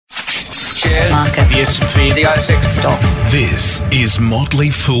market, the S&P, the ASX stocks. This is Motley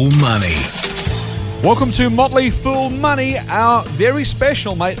Fool Money. Welcome to Motley Fool Money, our very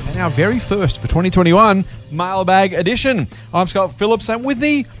special, mate, and our very first for 2021 Mailbag edition. I'm Scott Phillips, and with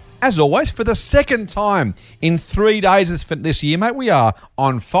me, as always, for the second time in 3 days this year, mate, we are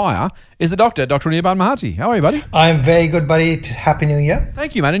on fire, is the Dr. Anirban Mahanti. How are you, buddy? I'm very good, buddy. Happy New Year.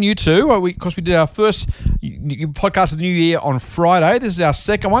 Thank you, man, and you too. Of course, we did our first podcast of the new year on Friday. This is our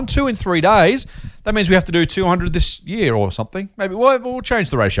second one, 2 in 3 days. That means we have to do 200 this year or something. Maybe we'll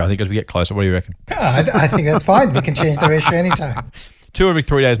change the ratio, I think, as we get closer. What do you reckon? I think that's fine. We can change the ratio anytime. 2 every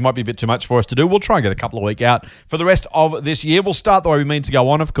 3 days might be a bit too much for us to do. We'll try and get a couple of weeks out for the rest of this year. We'll start the way we mean to go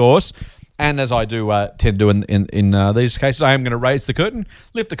on, of course. And as I do tend to do in these cases, I am going to raise the curtain,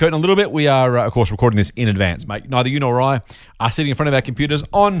 lift the curtain a little bit. We are, of course, recording this in advance, mate. Neither you nor I are sitting in front of our computers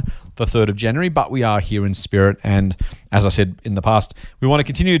on the 3rd of January, but we are here in spirit. And as I said in the past, we want to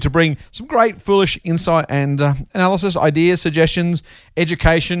continue to bring some great foolish insight and analysis, ideas, suggestions,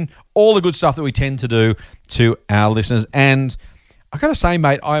 education, all the good stuff that we tend to do to our listeners. And I got to say,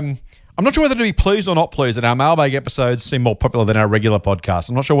 mate, I'm not sure whether to be pleased or not pleased that our mailbag episodes seem more popular than our regular podcasts.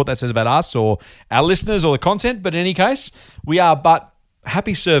 I'm not sure what that says about us or our listeners or the content, but in any case, we are but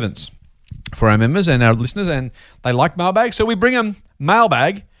happy servants for our members and our listeners, and they like mailbag, so we bring them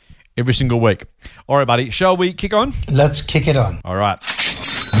mailbag every single week. All right, buddy, shall we kick on? Let's kick it on. All right.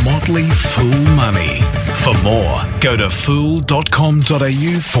 Motley Fool Money. For more, go to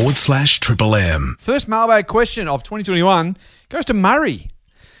fool.com.au/MMM. First mailbag question of 2021 goes to Murray.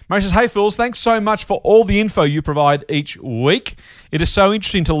 Murray says, "Hey, Fools, thanks so much for all the info you provide each week. It is so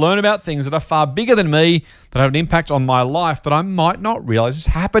interesting to learn about things that are far bigger than me, that have an impact on my life that I might not realize is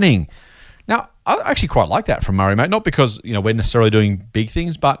happening." Now, I actually quite like that from Murray, mate. Not because we're necessarily doing big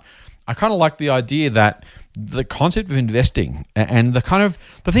things, but I kind of like the idea that the concept of investing and the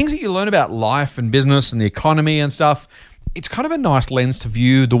things that you learn about life and business and the economy and stuff, it's kind of a nice lens to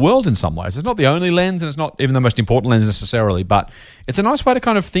view the world in some ways. It's not the only lens, and it's not even the most important lens necessarily, but it's a nice way to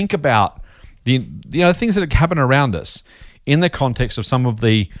kind of think about the things that happen around us in the context of some of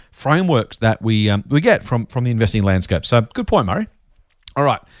the frameworks that we get from the investing landscape. So good point, Murray. All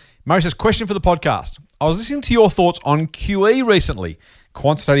right. Murray says, question for the podcast. I was listening to your thoughts on QE recently,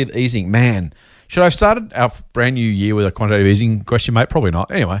 quantitative easing. Man, should I have started our brand new year with a quantitative easing question, mate? Probably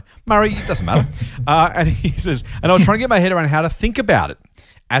not. Anyway, Murray, it doesn't matter. And he says, and I was trying to get my head around how to think about it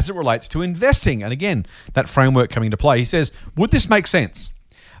as it relates to investing. And again, that framework coming into play. He says, would this make sense?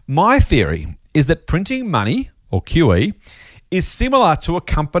 My theory is that printing money, or QE, is similar to a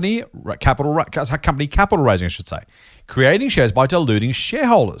company capital raising, I should say, creating shares by diluting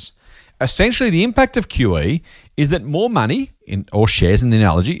shareholders. Essentially, the impact of QE is that more money, or shares in the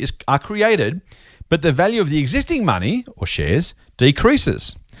analogy, are created, but the value of the existing money, or shares,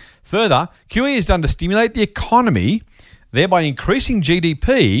 decreases. Further, QE is done to stimulate the economy, thereby increasing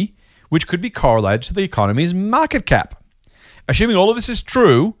GDP, which could be correlated to the economy's market cap. Assuming all of this is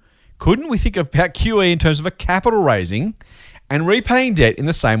true, couldn't we think about QE in terms of a capital raising and repaying debt in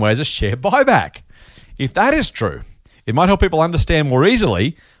the same way as a share buyback? If that is true, it might help people understand more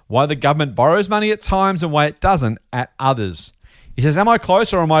easily why the government borrows money at times and why it doesn't at others. He says, am I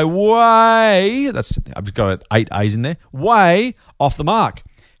close or am I I've got 8 A's in there, way off the mark?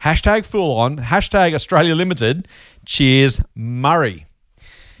 Hashtag fool on, hashtag Australia Limited. Cheers, Murray.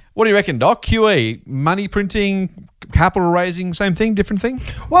 What do you reckon, Doc? QE, money printing, capital raising, same thing, different thing?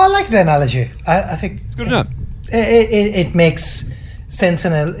 Well, I like the analogy. I think it's good enough. It makes sense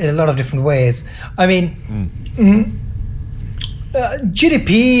in a lot of different ways. I mean,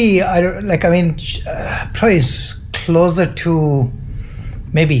 GDP, probably is closer to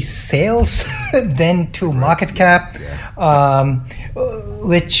maybe sales than to market cap,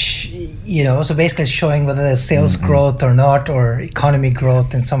 which, so basically showing whether there's sales growth or not, or economy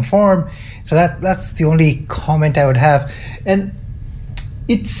growth in some form. So that's the only comment I would have. And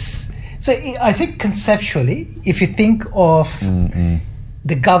I think conceptually, if you think of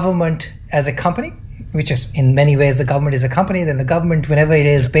the government as a company, which is in many ways the government is a company, then the government, whenever it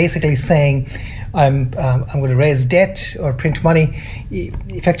is basically saying I'm going to raise debt or print money,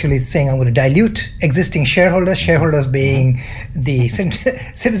 effectively it's saying I'm going to dilute existing shareholders being the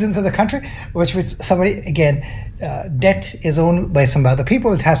citizens of the country, which means somebody, again, debt is owned by some other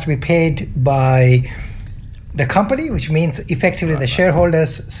people. It has to be paid by the company, which means effectively the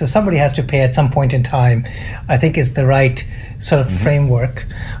shareholders. So somebody has to pay at some point in time, I think is the right sort of framework.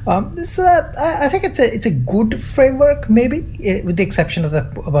 So I think it's a good framework, maybe, with the exception of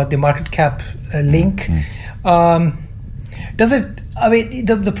about the market cap link. Does it? I mean,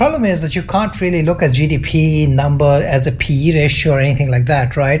 the problem is that you can't really look at GDP number as a PE ratio or anything like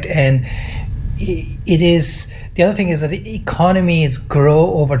that, right? And it is, the other thing is that the economies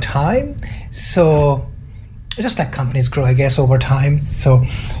grow over time. So just like companies grow, I guess, over time. So,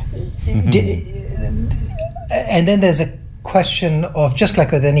 and then there's a question of, just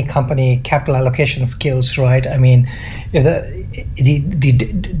like with any company, capital allocation skills, right? I mean, if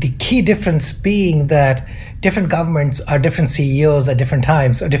the key difference being that different governments are different CEOs at different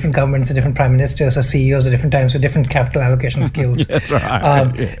times, or different governments and different prime ministers are CEOs at different times with different capital allocation skills. That's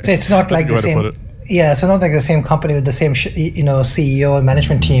right. So it's not like the same. Yeah, so not like the same company with the same CEO and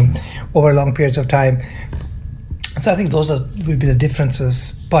management team over long periods of time. So I think those will be the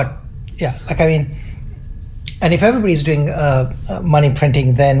differences. But yeah, like, I mean, and if everybody's doing money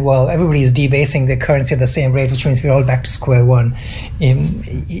printing, then, well, everybody is debasing their currency at the same rate, which means we're all back to square one,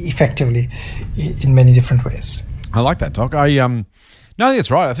 effectively, in many different ways. I like that, Doc. No, I think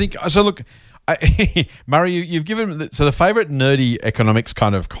that's right. I think so. Look, Murray, you've given, so the favorite nerdy economics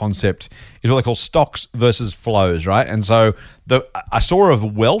kind of concept is what they call stocks versus flows, right? And so a store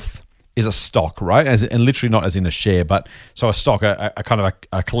of wealth is a stock, right? And literally not as in a share, but so a stock, a kind of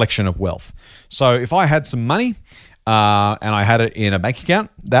a collection of wealth. So if I had some money and I had it in a bank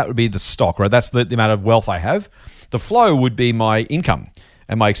account, that would be the stock, right? That's the amount of wealth I have. The flow would be my income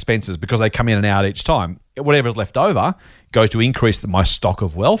and my expenses, because they come in and out each time. Whatever's left over goes to increase my stock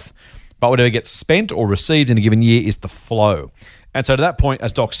of wealth, but whatever gets spent or received in a given year is the flow. And so to that point,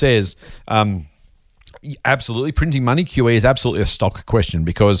 as Doc says, absolutely, printing money, QE, is absolutely a stock question,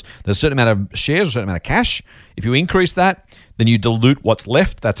 because there's a certain amount of shares, a certain amount of cash. If you increase that, then you dilute what's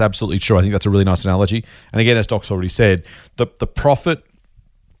left. That's absolutely true. I think that's a really nice analogy. And again, as Doc's already said, the profit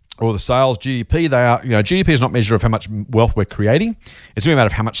or the sales, GDP, they are, GDP is not a measure of how much wealth we're creating. It's a matter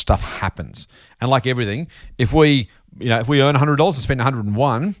of how much stuff happens. And like everything, if we earn $100 and spend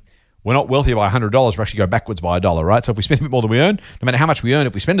 101, we're not wealthier by $100. We actually go backwards by $1, right? So if we spend a bit more than we earn, no matter how much we earn,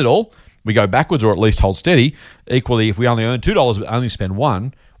 if we spend it all, we go backwards or at least hold steady. Equally, if we only earn $2 but only spend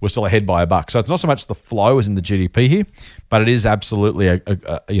 $1, we're still ahead by $1. So it's not so much the flow as in the GDP here, but it is absolutely a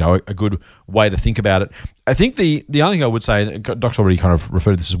good way to think about it. I think the only thing I would say, and Doc's already kind of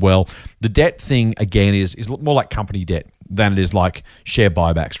referred to this as well, the debt thing again is more like company debt than it is like share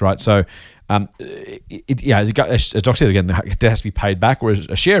buybacks, right? So as Doc said again, the debt has to be paid back, whereas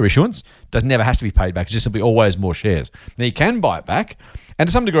a share issuance never has to be paid back. It's just simply always more shares. Now you can buy it back, and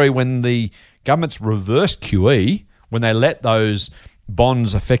to some degree, when the governments reversed QE, when they let those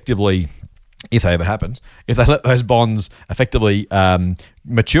bonds effectively, if that ever happens, if they let those bonds effectively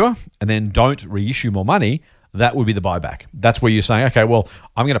mature and then don't reissue more money, that would be the buyback. That's where you're saying, okay, well,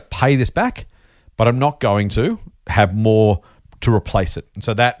 I'm going to pay this back, but I'm not going to have more to replace it. And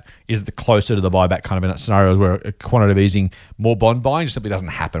so that is the closer to the buyback kind of in scenarios where quantitative easing, more bond buying just simply doesn't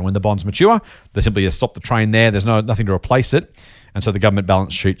happen. When the bonds mature, they simply just stop the train there. There's nothing to replace it. And so the government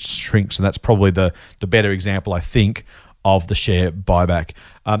balance sheet shrinks, and that's probably the better example, I think, of the share buyback.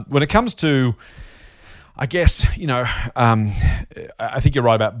 When it comes to, I guess, I think you're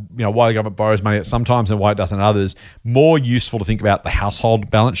right about, why the government borrows money at some times and why it doesn't at others. More useful to think about the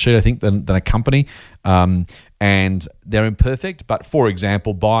household balance sheet, I think, than a company. And they're imperfect, but for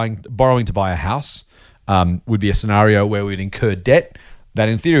example, borrowing to buy a house would be a scenario where we'd incur debt that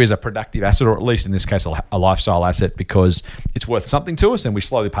in theory is a productive asset, or at least in this case a lifestyle asset, because it's worth something to us and we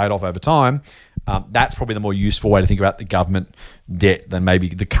slowly pay it off over time. That's probably the more useful way to think about the government debt than maybe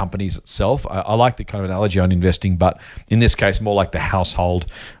the companies itself. I like the kind of analogy on investing, but in this case, more like the household.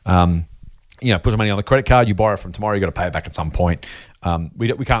 Put some money on the credit card, you borrow from tomorrow, you've got to pay it back at some point. We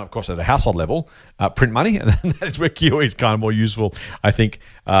can't, of course, at a household level, print money, and that is where QE is kind of more useful, I think,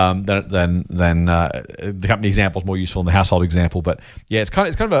 than the company example is more useful than the household example. But yeah, it's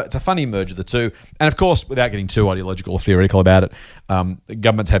a funny merge of the two. And of course, without getting too ideological or theoretical about it,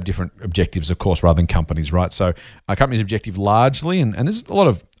 governments have different objectives, of course, rather than companies, right? So a company's objective largely, and there's a lot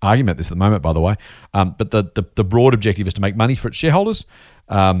of argument this at the moment, by the way, but the broad objective is to make money for its shareholders.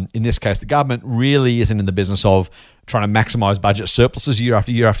 In this case, the government really isn't in the business of trying to maximize budget surpluses year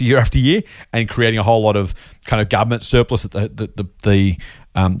after year after year after year and creating a whole lot of kind of government surplus that the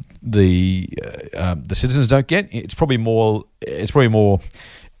citizens don't get. It's probably more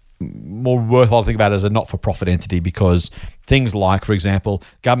worthwhile to think about it as a not-for-profit entity, because things like, for example,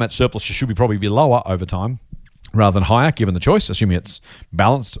 government surplus should probably be lower over time rather than higher, given the choice, assuming it's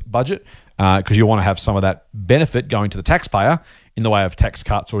balanced budget, because you want to have some of that benefit going to the taxpayer in the way of tax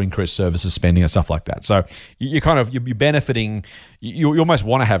cuts or increased services spending and stuff like that. So you're benefiting. You almost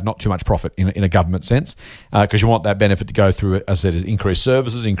want to have not too much profit in a government sense, because you want that benefit to go through, as I said, increased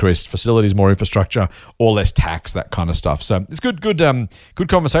services, increased facilities, more infrastructure, or less tax, that kind of stuff. So it's good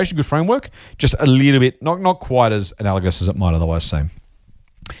conversation, good framework. Just a little bit, not quite as analogous as it might otherwise seem.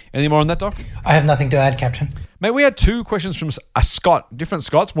 Anything more on that, Doc? I have nothing to add, Captain. Mate, we had 2 questions from a Scott. Different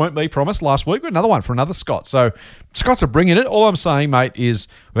Scots, weren't we promised last week? We had another one from another Scot. So Scots are bringing it. All I'm saying, mate, is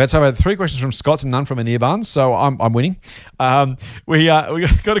we had 3 questions from Scots and none from Anir Barnes, so I'm winning. We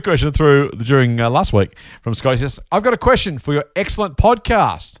got a question through during last week from Scott. He says, I've got a question for your excellent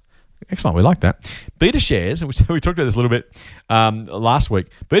podcast. Excellent, we like that. Beta Shares, and we talked about this a little bit last week.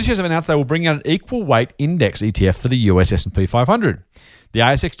 Beta Shares have announced they will bring out an equal weight index ETF for the US S&P 500. The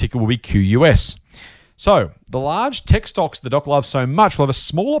ASX ticker will be QUS. So the large tech stocks the Doc loves so much will have a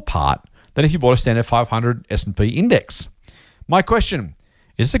smaller part than if you bought a standard 500 S&P index. My question,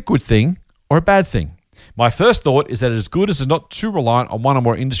 is it a good thing or a bad thing? My first thought is that it is good as it's not too reliant on one or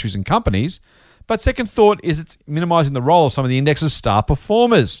more industries and companies, but second thought is it's minimizing the role of some of the index's star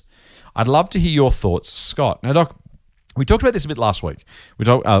performers. I'd love to hear your thoughts, Scott. Now, Doc, we talked about this a bit last week. We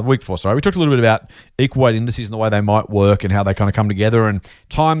talked week before, sorry. We talked a little bit about equal weight indices and the way they might work and how they kind of come together, and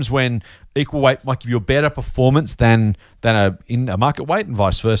times when equal weight might give you a better performance than a market weight and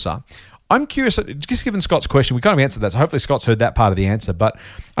vice versa. I'm curious, just given Scott's question, we kind of answered that, so hopefully Scott's heard that part of the answer, but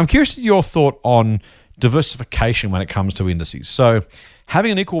I'm curious to your thought on diversification when it comes to indices. So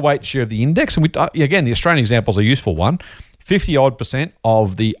having an equal weight share of the index, and again, the Australian example is a useful one. 50-odd%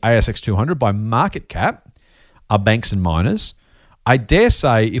 of the ASX 200 by market cap are banks and miners. I dare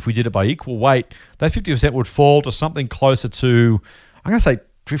say if we did it by equal weight, that 50% would fall to something closer to, I'm going to say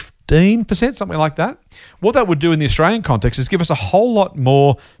 15%, something like that. What that would do in the Australian context is give us a whole lot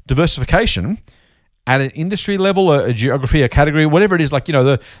more diversification at an industry level, a geography, a category, whatever it is. Like,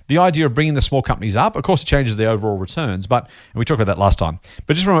 the idea of bringing the small companies up, of course, it changes the overall returns, and we talked about that last time.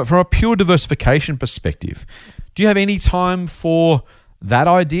 But just from a pure diversification perspective, do you have any time for that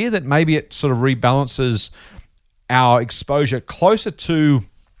idea that maybe it sort of rebalances our exposure closer to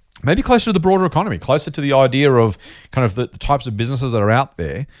the broader economy, closer to the idea of kind of the types of businesses that are out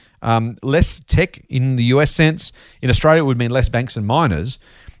there? Less tech in the US sense. In Australia, it would mean less banks and miners.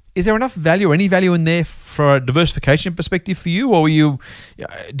 Is there enough value or any value in there for a diversification perspective for you? Or do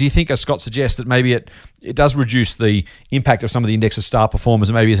you think, as Scott suggests, that maybe it does reduce the impact of some of the index's star performers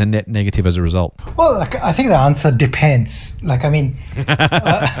and maybe is a net negative as a result? Well, I think the answer depends. It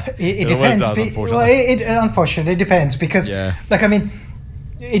depends. Unfortunately, it depends because,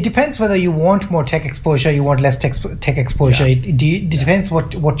 it depends whether you want more tech exposure, you want less tech exposure. Yeah. It depends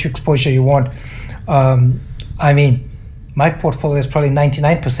what exposure you want. My portfolio is probably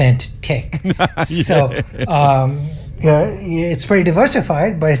 99% tech, so it's pretty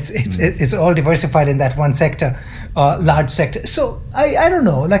diversified, but it's all diversified in that one sector, large sector. So I don't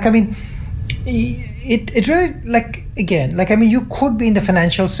know. It really you could be in the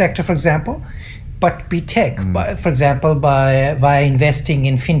financial sector, for example, but be tech, for example, by investing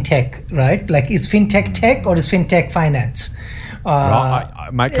in fintech, right? Like, is fintech tech or is fintech finance?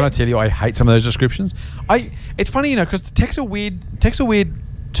 Mate, can I tell you, I hate some of those descriptions. It's funny, because tech's a weird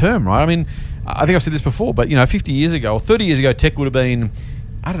term, right? I mean, I think I've said this before, but 50 years ago or 30 years ago, tech would have been,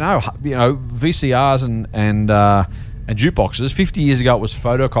 I don't know, VCRs and jukeboxes. 50 years ago, it was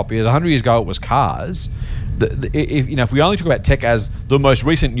photocopiers. 100 years ago, it was cars. If we only talk about tech as the most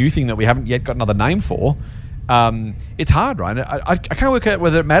recent new thing that we haven't yet got another name for, it's hard, right? I can't work out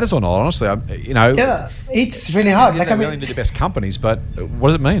whether it matters or not, honestly. Yeah, it's really hard. Really need the best companies, but what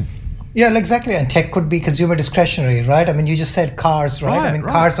does it mean? Yeah, exactly. And tech could be consumer discretionary, right? I mean, you just said cars, right?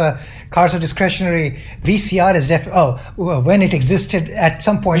 Cars are discretionary. VCR is when it existed, at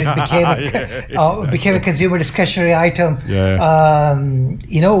some point it became a consumer discretionary item. Yeah.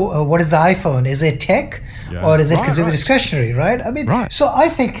 What is the iPhone? Is it tech or is it consumer discretionary, right? I mean, so I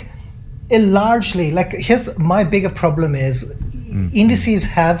think largely, here's my bigger problem is indices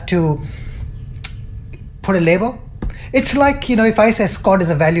have to put a label. It's like, if I say Scott is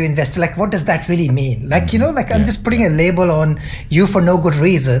a value investor, what does that really mean? I'm just putting a label on you for no good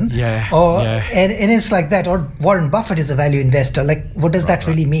reason. Yeah. And it's like that. Or Warren Buffett is a value investor. What does that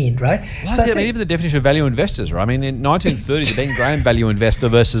really mean, right? Well, so even the definition of value investors, right? I mean, in 1930, the Ben Graham value investor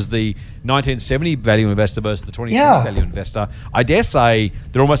versus the 1970 value investor versus the 2020 value investor, I dare say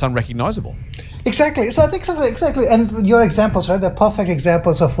they're almost unrecognizable. Exactly. So I think exactly. And your examples, right? They're perfect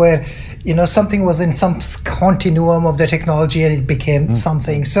examples of where, something was in some continuum of the technology and it became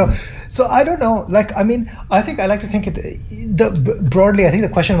something. So I don't know. I think I like to think broadly, I think the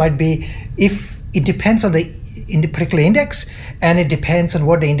question might be if it depends on the particular index and it depends on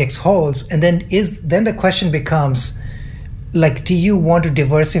what the index holds. And then the question becomes, do you want to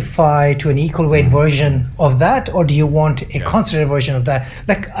diversify to an equal weight version of that, or do you want a concentrated version of that?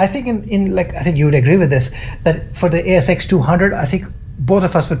 I think I think you would agree with this, that for the ASX 200, I think both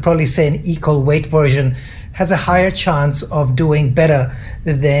of us would probably say an equal weight version has a higher chance of doing better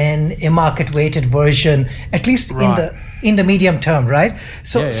than a market-weighted version, at least in the medium term, right?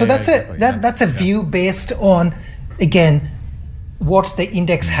 So that's exactly. That's a view based on, again, what the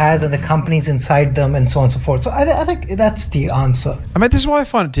index has and the companies inside them and so on and so forth. So I think that's the answer. I mean, this is why I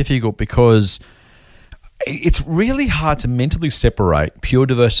find it difficult, because it's really hard to mentally separate pure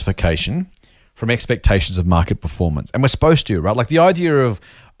diversification from expectations of market performance. And we're supposed to, right? Like the idea of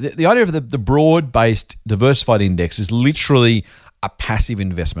the broad-based diversified index is literally a passive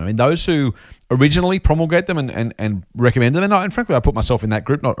investment. I mean, those who originally promulgate them and recommend them, and frankly, I put myself in that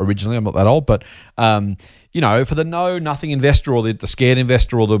group, not originally, I'm not that old, but, for the know-nothing investor or the scared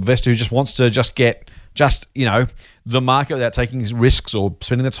investor or the investor who just wants to get the market without taking risks or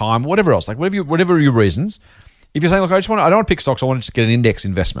spending the time, whatever else, like whatever your reasons. If you're saying, look, I don't want to pick stocks, I want to just get an index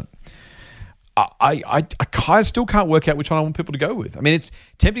investment. I still can't work out which one I want people to go with. I mean, it's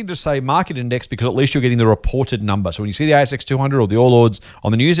tempting to say market index because at least you're getting the reported number. So when you see the ASX 200 or the All Ords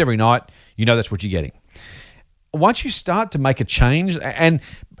on the news every night, you know that's what you're getting. Once you start to make a change, and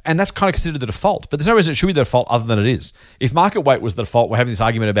that's kind of considered the default, but there's no reason it should be the default other than it is. If market weight was the default, we're having this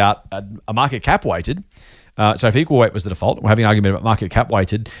argument about a market cap weighted. So if equal weight was the default, we're having an argument about market cap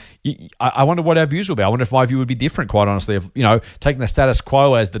weighted. I wonder what our views will be. I wonder if my view would be different, quite honestly, of taking the status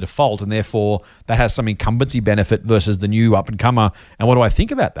quo as the default, and therefore that has some incumbency benefit versus the new up and comer. And what do I think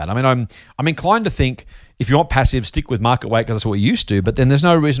about that? I mean, I'm inclined to think if you want passive, stick with market weight because that's what we used to. But then there's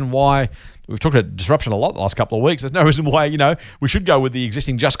no reason why. We've talked about disruption a lot the last couple of weeks. There's no reason why we should go with the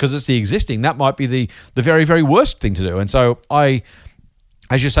existing just because it's the existing. That might be the very, very worst thing to do. And so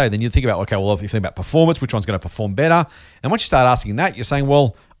as you say, then you think about, okay, well, if you think about performance, which one's going to perform better? And once you start asking that, you're saying,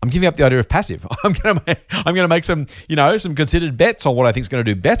 well, I'm giving up the idea of passive. I'm going to make some, some considered bets on what I think is going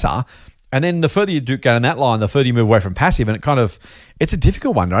to do better. And then the further you go down that line, the further you move away from passive, and it's a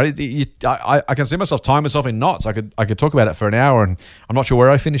difficult one, right? I can see myself tying myself in knots. I could talk about it for an hour, and I'm not sure where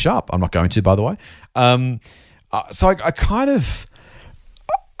I finish up. I'm not going to, by the way. So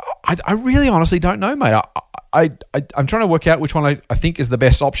I really honestly don't know, mate. I'm trying to work out which one I think is the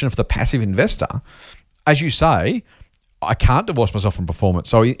best option for the passive investor. As you say, I can't divorce myself from performance.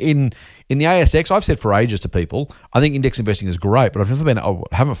 So in the ASX, I've said for ages to people, I think index investing is great, but I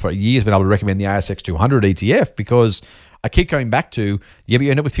haven't for years been able to recommend the ASX 200 ETF because I keep going back to, but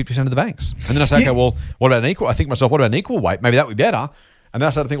you end up with 50% of the banks. And then I say, okay, well, what about an equal? I think to myself, what about an equal weight? Maybe that would be better. And then I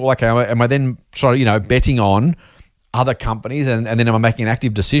start to think, well, okay, am I then sort of, betting on other companies, and then am I making an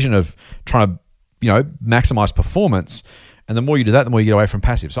active decision of trying to, maximize performance? And the more you do that, the more you get away from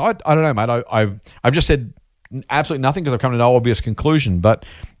passive. So I don't know, mate. I've just said absolutely nothing because I've come to no obvious conclusion. But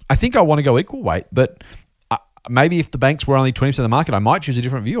I think I want to go equal weight. But maybe if the banks were only 20% of the market, I might choose a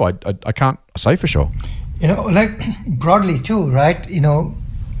different view. I can't say for sure. Like broadly too, right?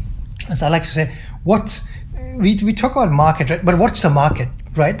 As I like to say, we talk about market, right? But what's the market?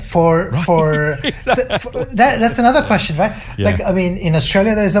 Right exactly. That's another question, right? Yeah. Like, I mean, in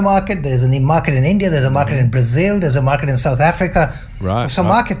Australia there is a market, there is a market in India, there's a market in Brazil, there's a market in South Africa. Right. So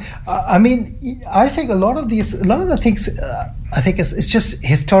market. I mean, I think a lot of the things. I think it's just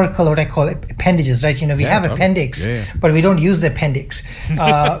historical, what I call it, appendages, right? We have totally. Appendix, but we don't use the appendix,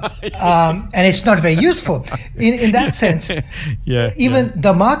 and it's not very useful in that sense. Even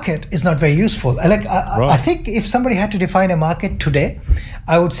the market is not very useful. I think if somebody had to define a market today,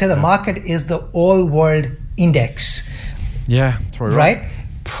 I would say the market is the all world index. Yeah, totally right.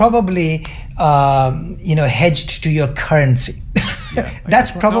 Probably, hedged to your currency.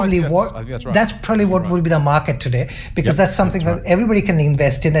 That's probably what would be the market today, because that's something that everybody can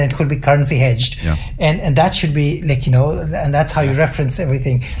invest in, and it could be currency hedged, and that should be and that's how you reference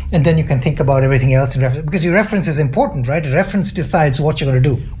everything, and then you can think about everything else in reference, because your reference is important, right? The reference decides what you're going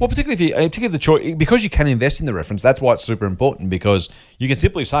to do. Well, particularly the choice, because you can invest in the reference. That's why it's super important, because you can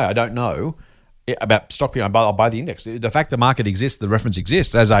simply say, I don't know about stock, I'll buy the index. The fact the market exists, the reference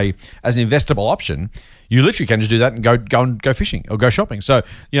exists as an investable option, you literally can just do that and go fishing or go shopping. So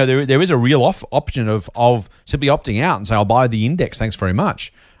there is a real option of simply opting out and saying, I'll buy the index, thanks very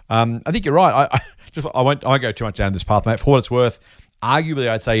much. I think you're right. I won't go too much down this path, mate. For what it's worth, arguably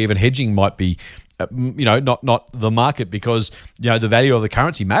I'd say even hedging might be not the market, because the value of the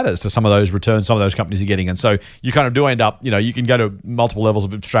currency matters to some of those returns some of those companies are getting, and so you kind of do end up you can go to multiple levels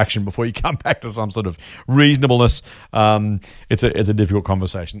of abstraction before you come back to some sort of reasonableness. It's a difficult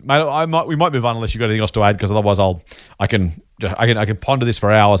conversation, mate. We might move on unless you've got anything else to add, because otherwise I can ponder this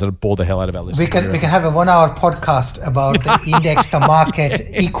for hours and bore the hell out of our listeners. We can have a 1 hour podcast about the index, the market,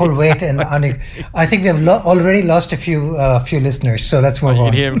 equal weight, and I think we have already lost a few listeners. So let's move on.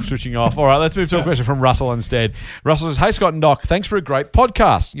 You can hear him switching off. All right, let's move to a question from Russell instead. Russell says, "Hey, Scott and Doc, thanks for a great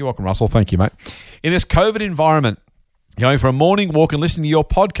podcast." You're welcome, Russell. Thank you, mate. In this COVID environment, going for a morning walk and listening to your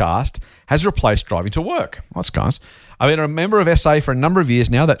podcast has replaced driving to work. Well, that's nice. I've been a member of SA for a number of years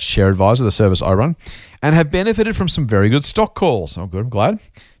now. That's Share Advisor, the service I run, and have benefited from some very good stock calls. Oh, good. I'm glad.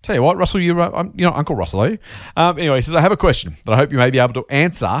 Tell you what, Russell, you're not Uncle Russell, are you? Anyway, he says, "I have a question that I hope you may be able to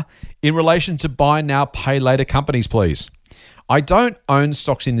answer in relation to buy now, pay later companies, please. I don't own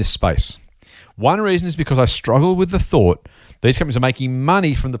stocks in this space. One reason is because I struggle with the thought these companies are making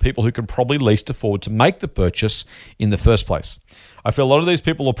money from the people who can probably least afford to make the purchase in the first place. I feel a lot of these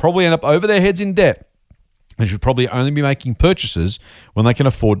people will probably end up over their heads in debt and should probably only be making purchases when they can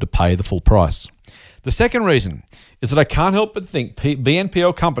afford to pay the full price. The second reason is that I can't help but think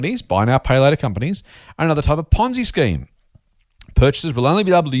BNPL companies, buy now, pay later companies, are another type of Ponzi scheme. Purchasers will only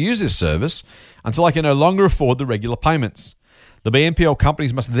be able to use this service until I can no longer afford the regular payments. The BNPL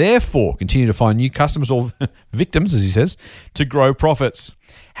companies must therefore continue to find new customers or victims, as he says, to grow profits.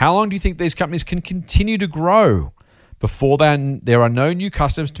 How long do you think these companies can continue to grow before then there are no new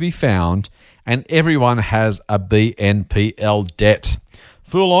customers to be found and everyone has a BNPL debt?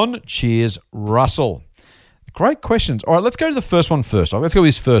 Full on. Cheers, Russell. Great questions. All right, let's go to the first one first. Let's go with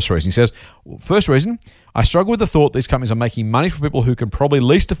his first reason. He says, first reason, I struggle with the thought these companies are making money from people who can probably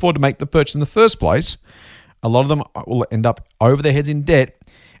least afford to make the purchase in the first place. A lot of them will end up over their heads in debt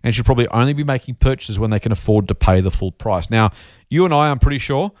and should probably only be making purchases when they can afford to pay the full price. Now, you and I, I'm pretty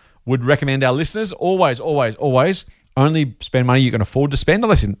sure, would recommend our listeners always only spend money you can afford to spend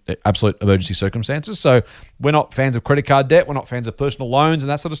unless in absolute emergency circumstances. So we're not fans of credit card debt. We're not fans of personal loans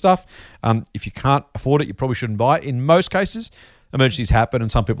and that sort of stuff. If you can't afford it, you probably shouldn't buy it. In most cases, emergencies happen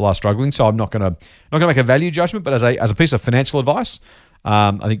and some people are struggling. So I'm not going to make a value judgment, but as a piece of financial advice,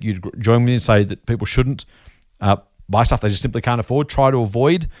 I think you'd join me and say that people shouldn't buy stuff they just simply can't afford. Try to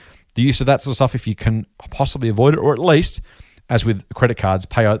avoid the use of that sort of stuff if you can possibly avoid it, or at least, as with credit cards,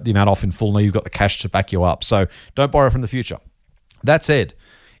 pay the amount off in full. Now you've got the cash to back you up. So don't borrow from the future. That said,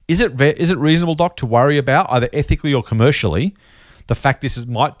 is it reasonable, Doc, to worry about, either ethically or commercially, the fact this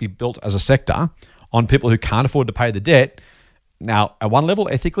might be built as a sector on people who can't afford to pay the debt? Now, at one level,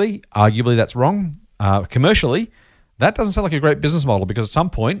 ethically, arguably that's wrong. Commercially, that doesn't sound like a great business model, because at some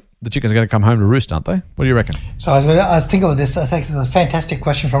point, the chickens are going to come home to roost, aren't they? What do you reckon? So I was thinking of this. I think it's a fantastic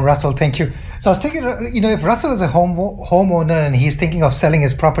question from Russell. Thank you. So I was thinking, if Russell is a homeowner and he's thinking of selling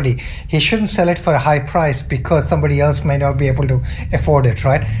his property, he shouldn't sell it for a high price because somebody else may not be able to afford it,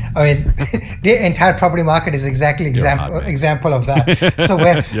 right? I mean, the entire property market is exactly example of that. So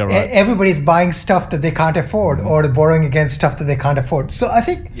where everybody's buying stuff that they can't afford, or borrowing against stuff that they can't afford. So I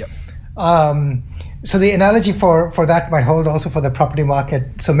think... So the analogy for that might hold also for the property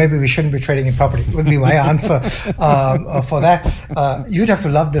market. So maybe we shouldn't be trading in property, would be my answer for that. You'd have to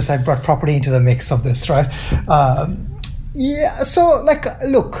love this. I brought property into the mix of this, right? So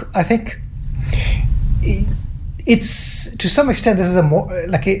look, I think it's, to some extent, this is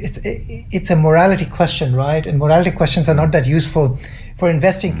it's a morality question, right? And morality questions are not that useful for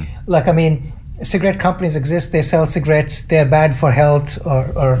investing. Cigarette companies exist, they sell cigarettes, they're bad for health,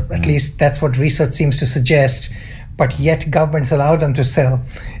 or at least that's what research seems to suggest, but yet governments allow them to sell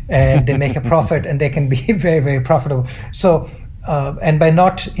and they make a profit and they can be very, very profitable. So, and by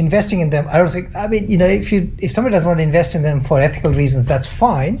not investing in them, I don't think, if somebody doesn't want to invest in them for ethical reasons, that's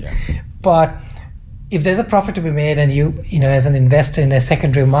fine. But if there's a profit to be made and you as an investor in a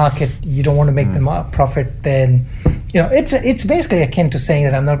secondary market, you don't want to make the profit, then it's basically akin to saying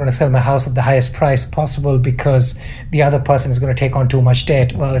that I'm not going to sell my house at the highest price possible because the other person is going to take on too much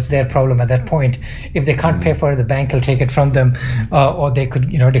debt. Well, it's their problem at that point. If they can't pay for it, the bank will take it from them, or they could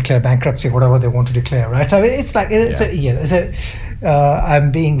declare bankruptcy, whatever they want to declare, right? So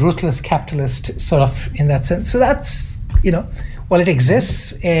I'm being ruthless capitalist sort of in that sense. So that's it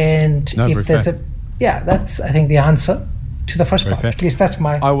exists, and if there's that's, I think, the answer to the first part. At least that's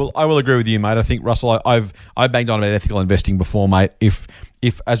my... I will agree with you, mate. I think, Russell, I've banged on about ethical investing before, mate. If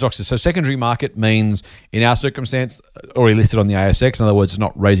as Doc says, so secondary market means, in our circumstance, already listed on the ASX. In other words, it's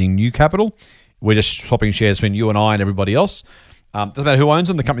not raising new capital. We're just swapping shares between you and I and everybody else. Doesn't matter who owns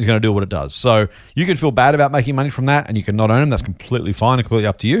them, the company's going to do what it does. So you can feel bad about making money from that, and you can not own them. That's completely fine and completely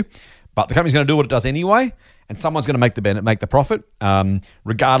up to you. But the company's going to do what it does anyway, and someone's going to make the profit,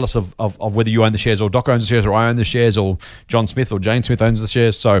 regardless of whether you own the shares, or Doc owns the shares, or I own the shares, or John Smith or Jane Smith owns the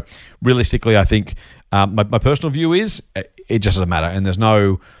shares. So realistically, I think my personal view is it just doesn't matter, and there's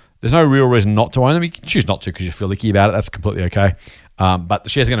no real reason not to own them. You can choose not to because you feel icky about it. That's completely okay. But the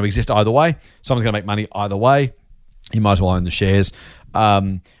shares are going to exist either way. Someone's going to make money either way. you might as well own the shares.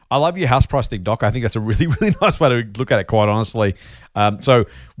 I love your house price thing, Doc. I think that's a really, really nice way to look at it, quite honestly. So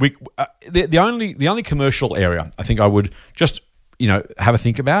the only commercial area I think I would just have a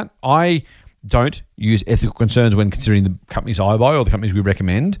think about. I don't use ethical concerns when considering the companies I buy or the companies we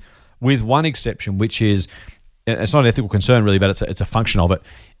recommend, with one exception, which is it's not an ethical concern really, but it's a function of it.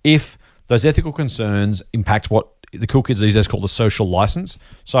 If those ethical concerns impact what the cool kids these days call the social license.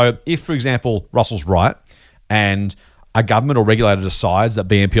 So if, for example, Russell's right and a government or regulator decides that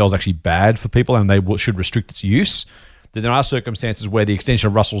BNPL is actually bad for people and they should restrict its use, then there are circumstances where the extension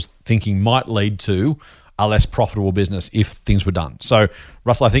of Russell's thinking might lead to a less profitable business if things were done. So,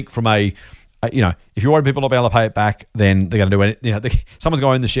 Russell, I think from if you're worried people not being able to pay it back, then they're going to do it. Someone's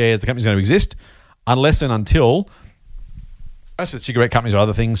going to own the shares, the company's going to exist, unless and until, most with cigarette companies or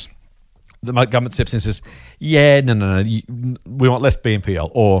other things, the government steps in and says, no, we want less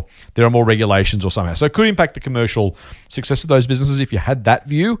BNPL, or there are more regulations or something. So it could impact the commercial success of those businesses if you had that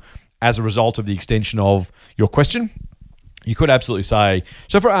view as a result of the extension of your question. You could absolutely say,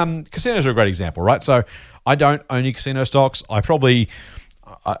 so for casinos are a great example, right? So I don't own any casino stocks. I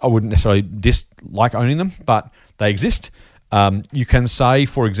wouldn't necessarily dislike owning them, but they exist. You can say,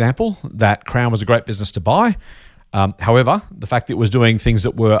 for example, that Crown was a great business to buy. However, the fact that it was doing things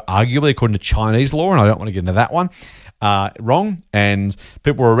that were arguably, according to Chinese law, and I don't want to get into that one, wrong, and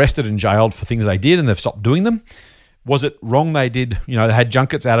people were arrested and jailed for things they did and they've stopped doing them. Was it wrong they did, they had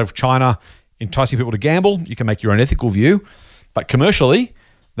junkets out of China enticing people to gamble? You can make your own ethical view. But commercially,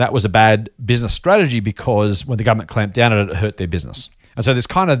 that was a bad business strategy because when the government clamped down on it, it hurt their business. And so there's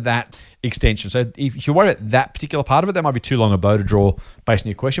kind of that extension. So if you're worried about that particular part of it, that might be too long a bow to draw based on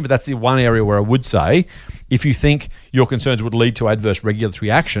your question, but that's the one area where I would say if you think your concerns would lead to adverse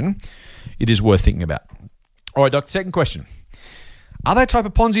regulatory action, it is worth thinking about. All right, Doc, second question. Are they a type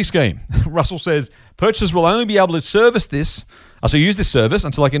of Ponzi scheme? Russell says, purchasers will only be able to use this service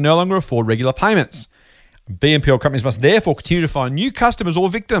until they can no longer afford regular payments. BNPL companies must therefore continue to find new customers or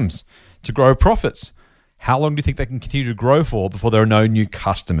victims to grow profits. How long do you think they can continue to grow for before there are no new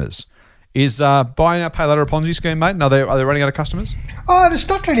customers? Is buy now, pay later a Ponzi scheme, mate? And are they running out of customers? Oh, it's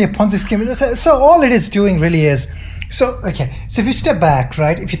not really a Ponzi scheme. So all it is doing really is, so if you step back,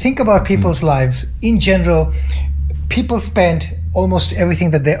 right, if you think about people's lives, in general, people spend almost everything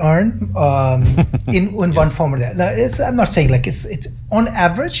that they earn in one form or the other. Now, I'm not saying like it's on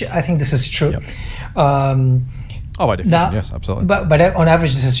average, I think this is true. Yep. By definition, yes, absolutely. But on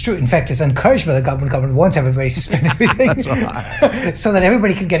average, this is true. In fact, it's encouraged by the government. Government wants everybody to spend everything, That's right. so that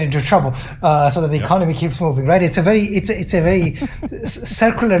everybody can get into trouble, so that the economy keeps moving. Right? It's a very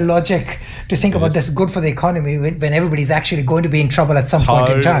circular logic to think about this good for the economy when everybody's actually going to be in trouble at some point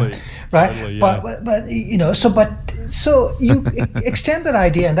in time, right? Totally, yeah. So you extend that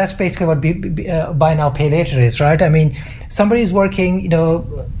idea, and that's basically what buy now, pay later is, right? I mean, somebody's working,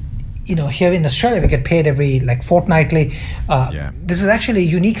 here in Australia, we get paid every fortnightly. This is actually a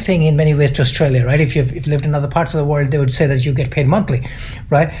unique thing in many ways to Australia, right? If you've lived in other parts of the world, they would say that you get paid monthly,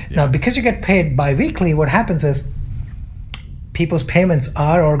 right? Yeah. Now, because you get paid bi-weekly, what happens is people's payments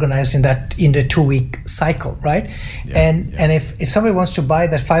are organized in the 2-week cycle, right? And if somebody wants to buy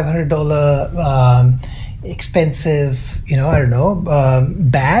that $500 expensive,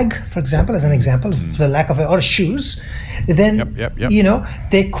 bag, for example, as an example, for the lack of or shoes, then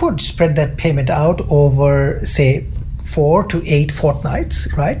they could spread that payment out over, say, 4 to 8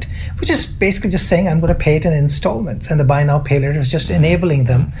 fortnights, right? Which is basically just saying I'm going to pay it in installments, and the buy now, pay later is just enabling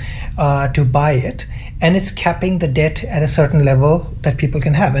them to buy it, and it's capping the debt at a certain level that people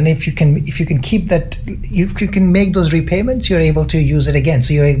can have. And if you can keep that, if you can make those repayments, you're able to use it again,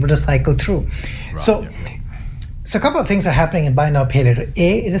 so you're able to cycle through. Right. So a couple of things are happening in buy now, pay later.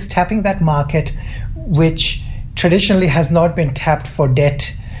 A, it is tapping that market which traditionally has not been tapped for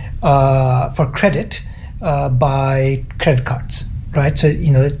debt, for credit, by credit cards, right? So,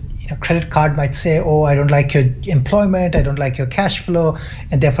 credit card might say, oh, I don't like your employment, I don't like your cash flow,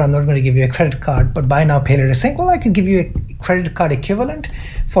 and therefore I'm not going to give you a credit card. But buy now, pay later is saying, well, I can give you a credit card equivalent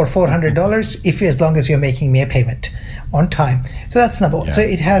for $400 as long as you're making me a payment on time. So that's number one. So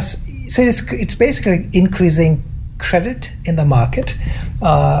it's basically increasing credit in the market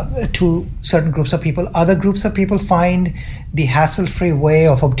to certain groups of people. Other groups of people find the hassle-free way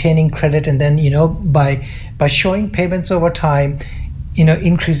of obtaining credit, and then by showing payments over time,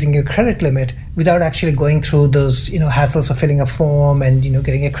 increasing your credit limit without actually going through those hassles of filling a form and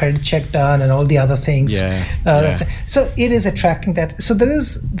getting a credit check done and all the other things. So it is attracting that. So there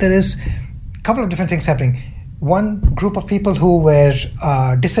is a couple of different things happening. One group of people who were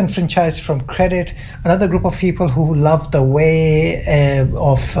disenfranchised from credit, another group of people who love the way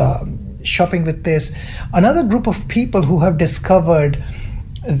of shopping with this. Another group of people who have discovered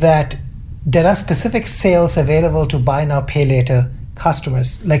that there are specific sales available to buy now, pay later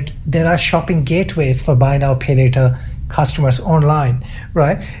customers. Like there are shopping gateways for buy now, pay later customers online,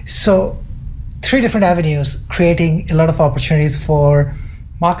 right? So 3 different avenues, creating a lot of opportunities for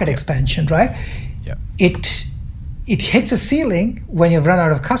market expansion, right? Yeah. It hits a ceiling when you've run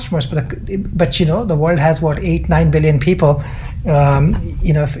out of customers, but the world has 8-9 billion people.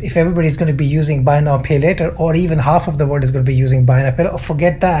 If everybody's going to be using buy now, pay later, or even half of the world is going to be using buy now, pay later,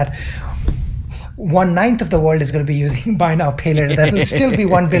 forget that. 1/9 of the world is going to be using buy now, pay later. That will still be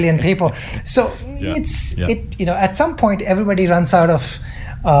 1 billion people. So at some point everybody runs out of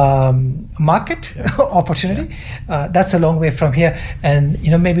market opportunity. That's a long way from here, and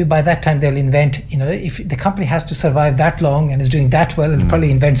maybe by that time they'll invent. If the company has to survive that long and is doing that well, it'll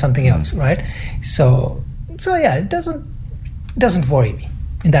probably invent something else, right? So yeah, it doesn't worry me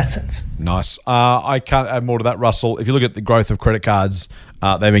in that sense. Nice. I can't add more to that, Russell. If you look at the growth of credit cards,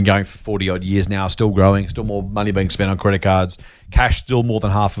 they've been going for 40 odd years now, still growing, still more money being spent on credit cards. Cash still more than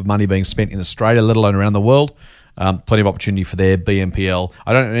half of money being spent in Australia, let alone around the world. Plenty of opportunity for their BNPL.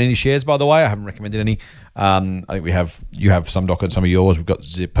 I don't own any shares, by the way. I haven't recommended any. I think you have some, Doc, and some of yours. We've got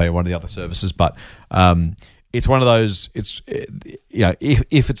ZipPay, one of the other services, but it's one of those. If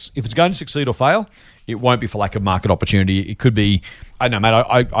it's going to succeed or fail, it won't be for lack of market opportunity. It could be. I don't know, mate.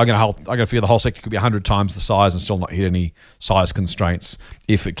 I'm going to figure the whole sector could be 100 times the size and still not hit any size constraints.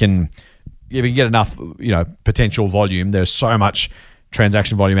 If you can get enough, potential volume, there's so much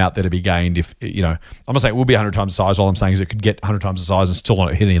transaction volume out there to be gained. If I'm not saying it will be 100 times the size. All I'm saying is it could get 100 times the size and still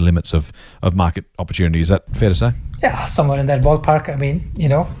not hit any limits of market opportunity. Is that fair to say? Yeah, somewhere in that ballpark. I mean,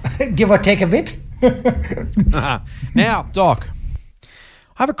 give or take a bit. Now, Doc,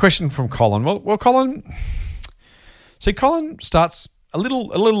 I have a question from Colin. Well, Colin. See, Colin starts a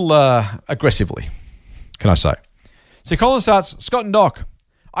little aggressively. Can I say? See, Colin starts, Scott and Doc,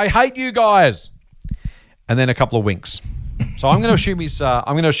 I hate you guys, and then a couple of winks. So I'm going to assume he's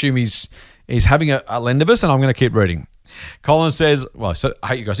having a Lendibus, and I'm going to keep reading. Colin says, "Well, so I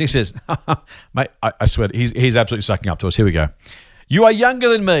hate you guys." He says, "Mate, I swear he's absolutely sucking up to us." Here we go. You are younger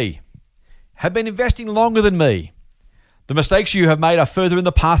than me, have been investing longer than me. The mistakes you have made are further in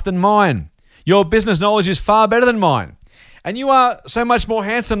the past than mine. Your business knowledge is far better than mine, and you are so much more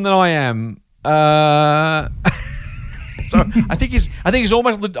handsome than I am. So I think he's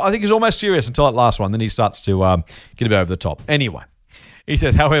almost serious until that last one. Then he starts to get a bit over the top. Anyway, he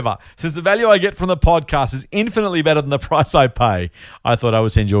says, however, since the value I get from the podcast is infinitely better than the price I pay, I thought I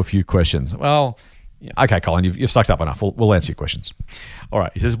would send you a few questions. Well, okay, Colin, you've sucked up enough. We'll answer your questions. All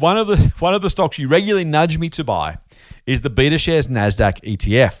right. He says one of the stocks you regularly nudge me to buy is the BetaShares Nasdaq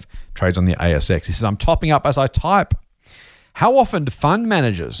ETF. Trades on the ASX. He says I'm topping up as I type. How often do fund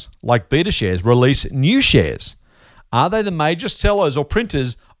managers like BetaShares release new shares? Are they the major sellers or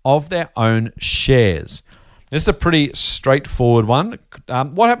printers of their own shares? This is a pretty straightforward one.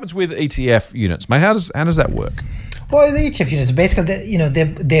 What happens with ETF units, mate? How does that work? Well, the ETF units basically,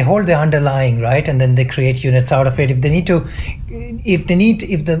 they hold the underlying, right, and then they create units out of it. If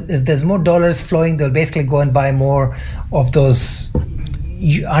there's more dollars flowing, they'll basically go and buy more of those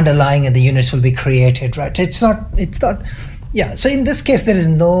underlying, and the units will be created, right? It's not. Yeah. So in this case, there is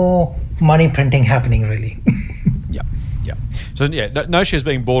no money printing happening, really. Yeah. So no shares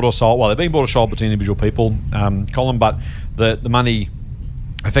being bought or sold. Well, they're being bought or sold between individual people, Colin. But the money,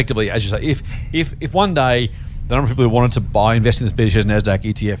 effectively, as you say, if one day the number of people who wanted to invest in this BetaShares Nasdaq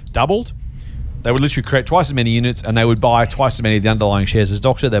ETF doubled, they would literally create twice as many units, and they would buy twice as many of the underlying shares as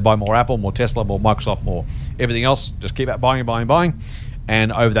Doc said. They buy more Apple, more Tesla, more Microsoft, more everything else. Just keep buying and buying and buying,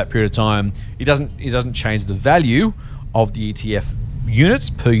 and over that period of time, it doesn't change the value of the ETF units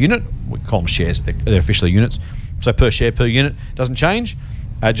per unit. We call them shares, but they're officially units. So per share, per unit doesn't change.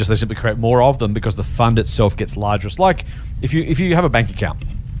 Just they simply create more of them because the fund itself gets larger. It's like if you have a bank account,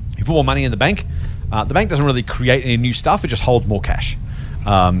 you put more money in the bank doesn't really create any new stuff. It just holds more cash.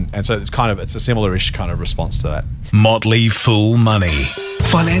 And so it's a similar-ish kind of response to that. Motley Fool Money.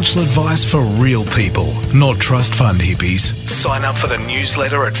 Financial advice for real people, not trust fund hippies. Sign up for the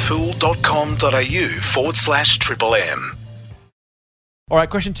newsletter at fool.com.au/MMM. All right,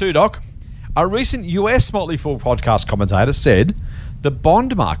 question 2, Doc. A recent US Motley Fool podcast commentator said the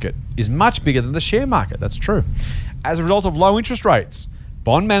bond market is much bigger than the share market. That's true. As a result of low interest rates,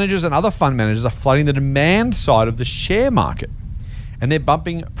 bond managers and other fund managers are flooding the demand side of the share market, and they're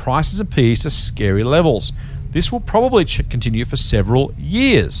bumping prices and P's to scary levels. This will probably continue for several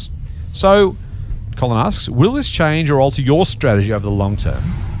years. So, Colin asks, will this change or alter your strategy over the long term?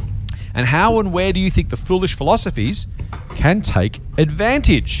 And how and where do you think the foolish philosophies can take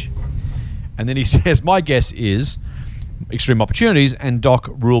advantage? And then he says, my guess is Extreme Opportunities and Doc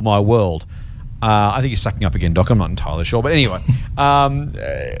Rule My World. I think he's sucking up again, Doc. I'm not entirely sure. But anyway,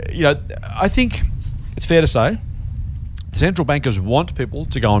 I think it's fair to say the central bankers want people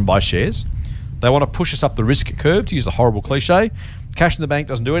to go and buy shares. They want to push us up the risk curve, to use a horrible cliche. Cash in the bank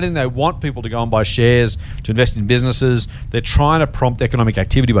doesn't do anything. They want people to go and buy shares, to invest in businesses. They're trying to prompt economic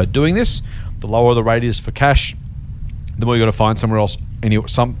activity by doing this. The lower the rate is for cash, the more you've got to find somewhere else,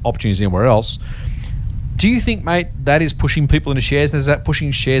 some opportunities anywhere else. Do you think, mate, that is pushing people into shares? Is that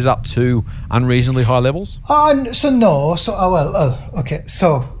pushing shares up to unreasonably high levels? No. Okay.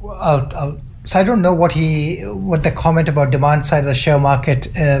 So I don't know what the comment about demand side of the share market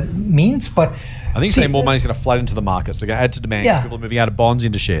means, but I think saying more money is going to flood into the markets. They're going to add to demand. Yeah. People are moving out of bonds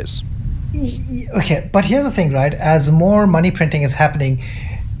into shares. Okay, but here's the thing, right? As more money printing is happening,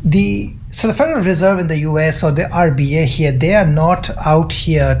 the Federal Reserve in the US or the RBA here, they are not out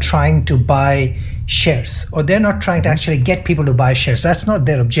here trying to buy shares, or they're not trying to actually get people to buy shares. That's not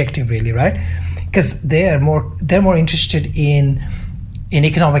their objective, really, right? Because they're more interested in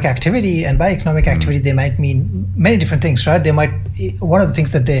economic activity, and by economic activity they might mean many different things, right? One of the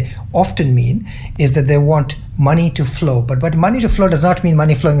things that they often mean is that they want money to flow, but money to flow does not mean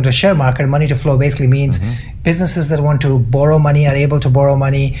money flowing into the share market. Money to flow basically means businesses that want to borrow money are able to borrow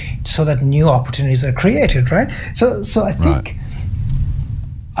money so that new opportunities are created, right? So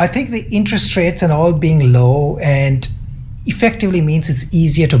I think the interest rates and all being low and effectively means it's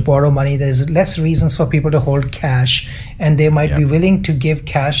easier to borrow money. There's less reasons for people to hold cash, and they might be willing to give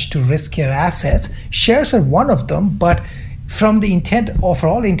cash to riskier assets. Shares are one of them, but from the intent, or for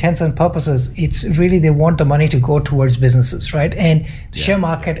all intents and purposes, it's really they want the money to go towards businesses, right? And the share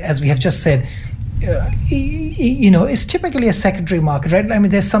market, as we have just said, is typically a secondary market, right? I mean,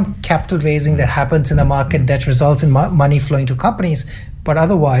 there's some capital raising that happens in the market that results in money flowing to companies, but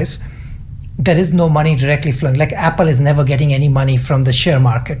otherwise, there is no money directly flowing. Like Apple is never getting any money from the share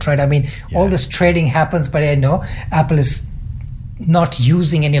market, right? I mean, all this trading happens, but I know Apple is not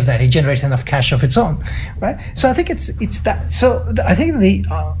using any of that. It generates enough cash of its own, right? So I think it's that. So I think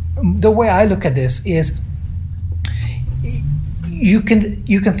the way I look at this is you can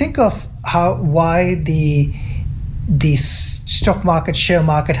think of why the stock market, share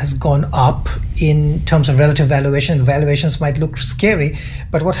market has gone up in terms of relative valuation. Valuations might look scary,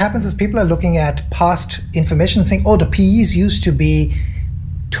 but what happens is people are looking at past information and saying, oh, the PEs used to be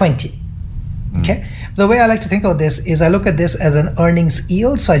 20. Okay. The way I like to think of this is I look at this as an earnings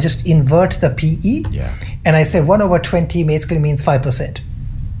yield. So I just invert the PE and I say 1 over 20 basically means 5%.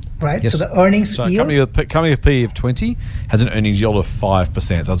 Right? Yes. So the earnings yield. A company with PE of 20 has an earnings yield of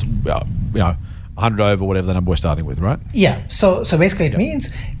 5%. So it's, 100 over whatever the number we're starting with, right? Yeah. So basically it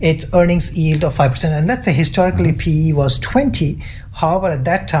means it's earnings yield of 5%. And let's say historically PE was 20. However, at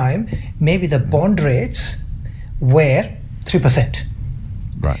that time, maybe the bond rates were 3%.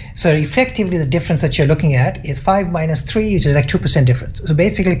 Right. So effectively the difference that you're looking at is 5 minus 3, which is like 2% difference. So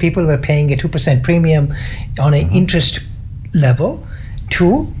basically people were paying a 2% premium on an interest level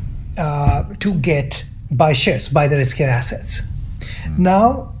to buy shares, buy the riskier assets.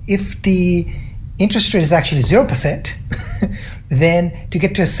 Now, if the interest rate is actually 0%, then to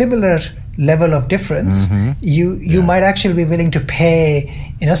get to a similar level of difference, you might actually be willing to pay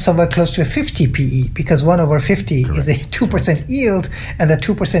somewhere close to a 50 PE, because 1 over 50 is a 2% yield, and the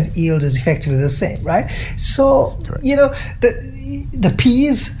 2% yield is effectively the same, right? So the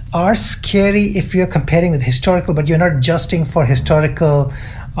PEs are scary if you're comparing with historical, but you're not adjusting for historical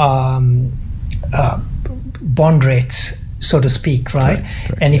bond rates, so to speak, right?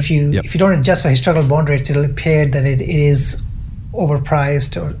 Correct. And if you don't adjust for historical bond rates, it'll appear that it is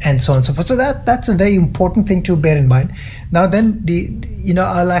overpriced and so on and so forth. So that's a very important thing to bear in mind. Now then,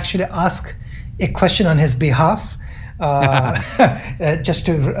 I'll actually ask a question on his behalf, just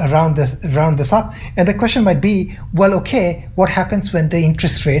to round this up. And the question might be, well, okay, what happens when the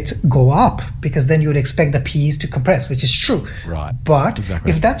interest rates go up? Because then you would expect the PEs to compress, which is true. Right. But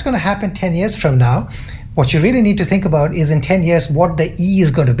if that's going to happen 10 years from now, what you really need to think about is in 10 years what the E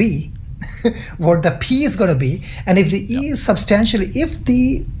is going to be, what the P is going to be. And if the E is substantially, if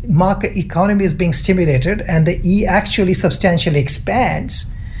the market economy is being stimulated and the E actually substantially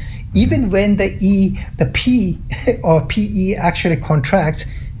expands, even when the P or PE actually contracts,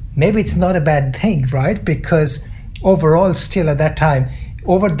 maybe it's not a bad thing, right? Because overall, still at that time,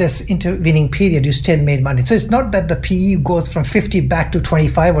 over this intervening period, you still made money. So it's not that the PE goes from 50 back to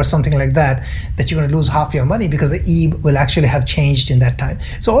 25 or something like that you're going to lose half your money, because the E will actually have changed in that time.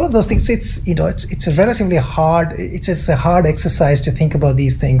 So all of those things, it's a relatively hard, it's just a hard exercise to think about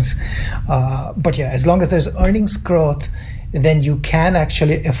these things. But yeah, as long as there's earnings growth then you can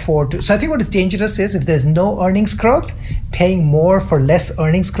actually afford to. So I think what is dangerous is if there's no earnings growth, paying more for less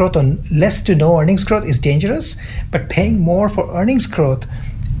earnings growth or less to no earnings growth is dangerous. But paying more for earnings growth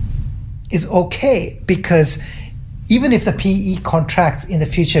is okay, because even if the PE contracts in the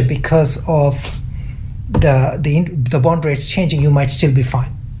future because of the bond rates changing, you might still be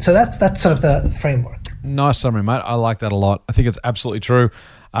fine. So that's sort of the framework. Nice summary, mate. I like that a lot. I think it's absolutely true.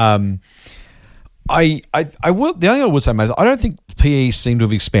 The only thing I would say, mate, is I don't think PE seem to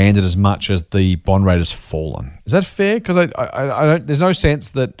have expanded as much as the bond rate has fallen. Is that fair? Because I don't. There's no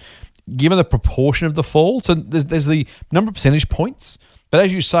sense that, given the proportion of the fall, so there's the number of percentage points, but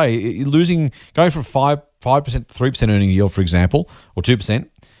as you say, you're going from 5%, 3% earning yield, for example, or 2%.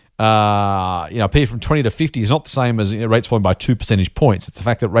 PE from 20 to 50 is not the same as rates falling by 2 percentage points. It's the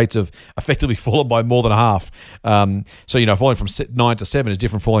fact that rates have effectively fallen by more than half. Falling from 9 to 7 is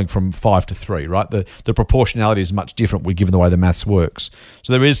different falling from 5 to 3, right? The proportionality is much different given the way the maths works.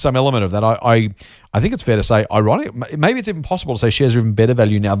 So there is some element of that. I think it's fair to say, ironic, maybe it's even possible to say shares are even better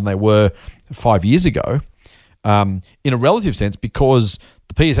value now than they were 5 years ago, in a relative sense, because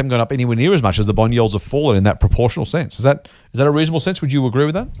the PEs haven't gone up anywhere near as much as the bond yields have fallen in that proportional sense. Is that a reasonable sense? Would you agree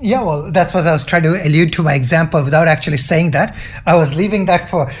with that? Yeah, well, that's what I was trying to allude to my example without actually saying that. I was leaving that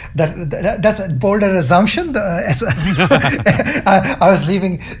for that. That's a bolder assumption. I was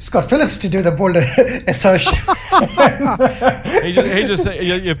leaving Scott Phillips to do the bolder assertion.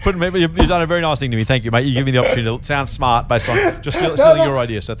 You've done a very nice thing to me. Thank you, mate. You give me the opportunity to sound smart based on just stealing your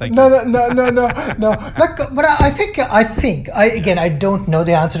idea. So thank you. No. But I think I don't know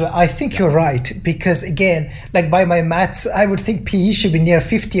the answer to it. I think you're right, because again, like by my maths, I would think PE should be near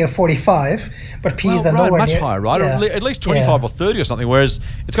 50 or 45, but PEs are nowhere much near, higher, right? Yeah. Or at least 25 or 30 or something, whereas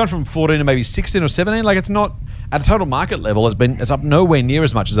it's gone from 14 to maybe 16 or 17. Like, it's not, at a total market level, it's up nowhere near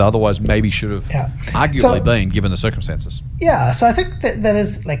as much as otherwise maybe should have arguably been, given the circumstances. Yeah, so I think that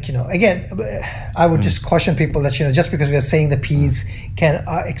is, like, again, I would just caution people that, just because we are saying the P's can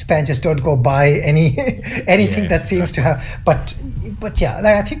expand, just don't go buy anything that seems to have, but yeah,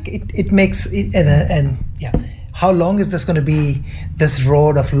 like, I think it makes it, and how long is this going to be, this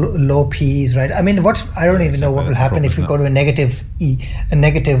road of low P's, right? I mean, I don't even know what will happen if we go to a negative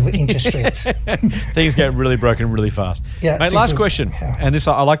interest rates. Things get really broken really fast. Yeah. Mate, last question. Yeah. And this,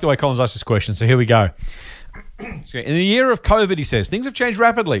 I like the way Colin's asked this question, so here we go. In the year of COVID, he says, things have changed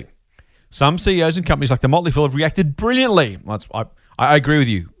rapidly. Some CEOs and companies like the Motley Fool have reacted brilliantly. I agree with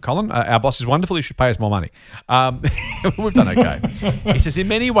you, Colin. Our boss is wonderful. He should pay us more money. We've done okay. He says, in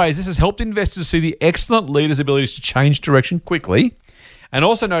many ways, this has helped investors see the excellent leaders' abilities to change direction quickly, and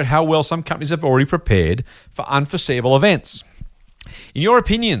also note how well some companies have already prepared for unforeseeable events. In your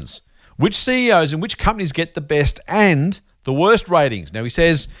opinions, which CEOs and which companies get the best and the worst ratings? Now, he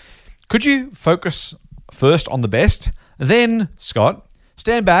says, could you focus first on the best, then, Scott,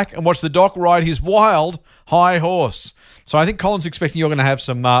 stand back and watch the doc ride his wild high horse? So I think Colin's expecting you're going to have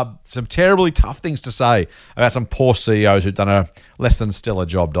some terribly tough things to say about some poor CEOs who've done a less than stellar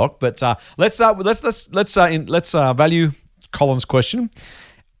job, Doc. But let's value Colin's question.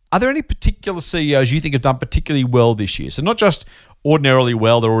 Are there any particular CEOs you think have done particularly well this year? So not just ordinarily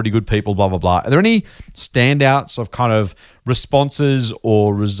well, they're already good people, blah, blah, blah. Are there any standouts of kind of responses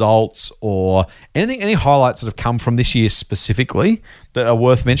or results or anything, any highlights that have come from this year specifically that are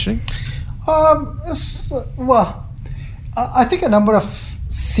worth mentioning? Well, I think a number of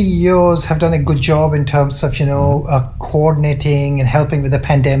CEOs have done a good job in terms of, coordinating and helping with the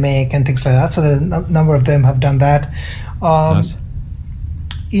pandemic and things like that. So a number of them have done that. Nice.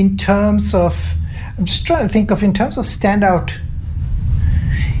 In terms of, I'm just trying to think of, in terms of standout,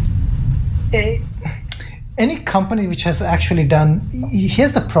 any company which has actually done,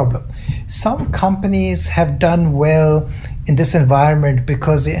 here's the problem. Some companies have done well in this environment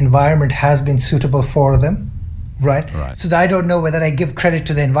because the environment has been suitable for them. Right. So I don't know whether I give credit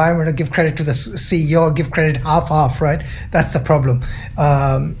to the environment or give credit to the CEO or give credit half, right? That's the problem.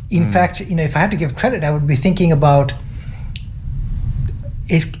 In fact, if I had to give credit, I would be thinking about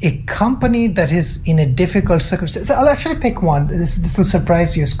a company that is in a difficult circumstance. So I'll actually pick one. This will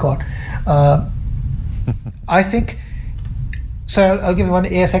surprise you, Scott. I think, so I'll give you one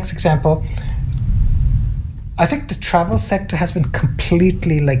ASX example. I think the travel sector has been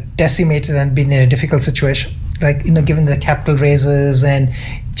completely decimated and been in a difficult situation. Given the capital raises and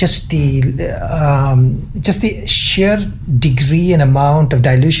just the sheer degree and amount of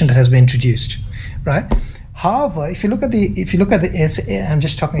dilution that has been introduced, right? However, if you look at the I'm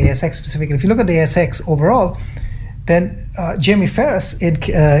just talking ASX specifically. If you look at the ASX overall, then Jamie Ferris in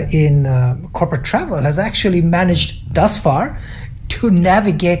corporate travel has actually managed thus far to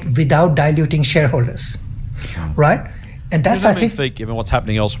navigate without diluting shareholders, right? And that's, I think, feat given what's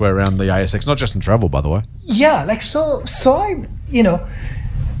happening elsewhere around the ASX, not just in travel, by the way. Yeah, like so I,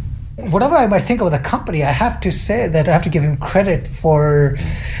 whatever I might think of the company, I have to say that I have to give him credit for,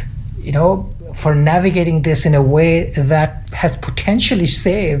 for navigating this in a way that has potentially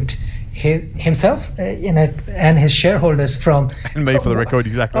saved himself and his shareholders from, and me for the record,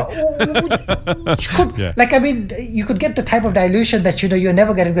 exactly. Like, I mean, you could get the type of dilution that you're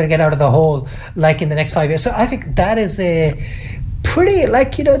never going to get out of the hole, like in the next 5 years. So I think that is a pretty,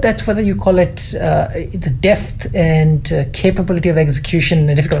 that's whether you call it the depth and capability of execution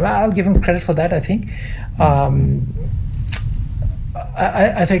and difficult. I'll give him credit for that. I think.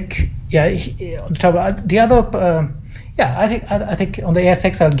 I think, on top of the other. I think on the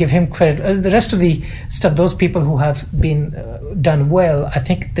ASX, I'll give him credit. The rest of the stuff, those people who have been done well, I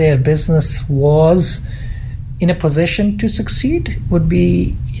think their business was in a position to succeed. Would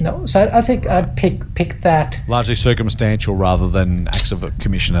be, So I think I'd pick that. Largely circumstantial rather than acts of a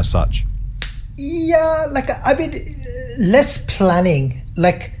commission as such. Yeah, I mean, less planning.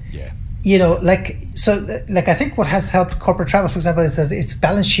 I think what has helped corporate travel, for example, is that its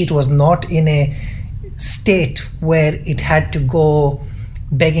balance sheet was not in a state where it had to go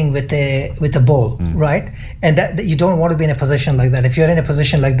begging with a bowl, right? And that you don't want to be in a position like that. If you're in a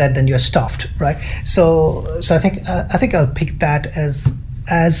position like that, then you're stuffed, right? So I think I'll pick that as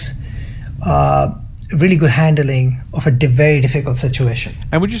really good handling of a very difficult situation.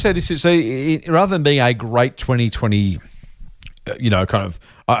 And would you say this is rather than being a great 2020?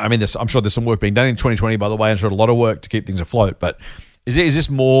 I'm sure there's some work being done in 2020, by the way, and sure a lot of work to keep things afloat. But is this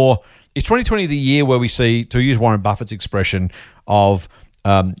more? Is 2020 the year where we see, to use Warren Buffett's expression of,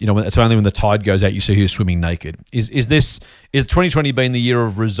 it's only when the tide goes out you see who's swimming naked? Is 2020 been the year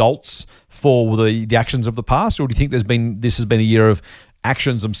of results for the actions of the past, or do you think this has been a year of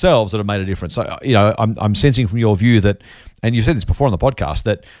actions themselves that have made a difference? So, I'm sensing from your view that, and you've said this before on the podcast,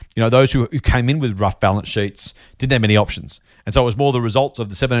 that those who came in with rough balance sheets didn't have many options, and so it was more the results of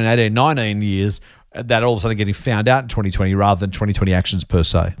the 17, 18, 19 years that all of a sudden getting found out in 2020 rather than 2020 actions per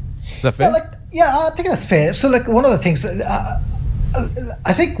se. Is that fair? I think that's fair. So, one of the things,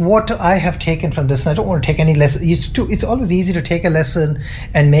 I think what I have taken from this, and I don't want to take any lesson, it's always easy to take a lesson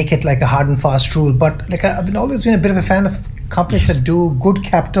and make it like a hard and fast rule. But I've always been a bit of a fan of companies that do good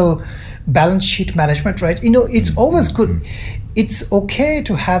capital balance sheet management, right? It's always good. It's okay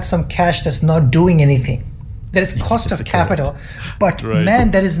to have some cash that's not doing anything. There is cost of capital, but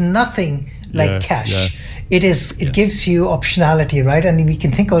man, there is nothing like cash. Yeah. It gives you optionality, right? And we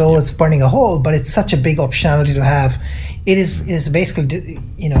can think, it's burning a hole, but it's such a big optionality to have. It is basically,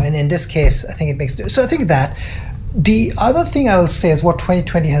 and in this case, I think it makes it. So I think that the other thing I will say is what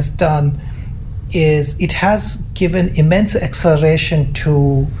 2020 has done is it has given immense acceleration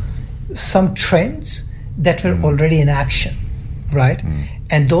to some trends that were already in action, right?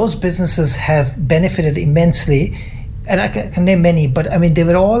 And those businesses have benefited immensely. And I can name many, but I mean, they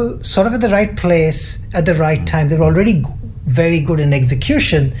were all sort of at the right place at the right time. They were already very good in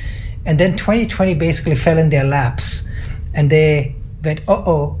execution. And then 2020 basically fell in their laps. And they went,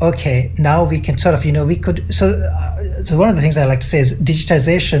 okay, now we can sort of, we could. So one of the things I like to say is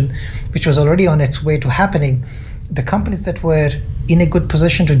digitization, which was already on its way to happening. The companies that were in a good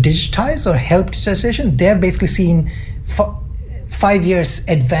position to digitize or help digitization, they're basically seen 5 years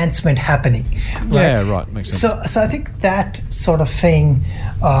advancement happening. Right? Yeah, right. Makes sense. So I think that sort of thing,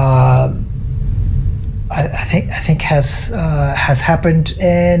 I think has happened.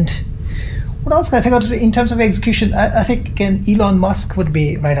 And what else can I think of in terms of execution? I think again, Elon Musk would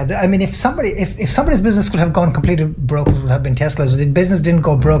be right out there. I mean, if somebody's business could have gone completely broke, it would have been Tesla's. The business didn't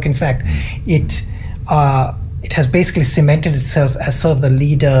go broke. In fact, it has basically cemented itself as sort of the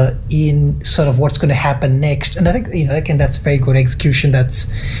leader in sort of what's going to happen next. And I think, again, that's very good execution.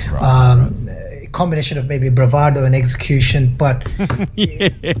 That's a combination of maybe bravado and execution, but that's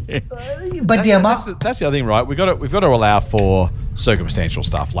the other thing, right? We've got to allow for circumstantial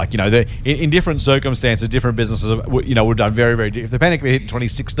stuff. Like, in different circumstances, different businesses, would have done very, very. If the panic hit in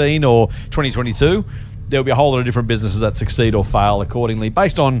 2016 or 2022. There'll be a whole lot of different businesses that succeed or fail accordingly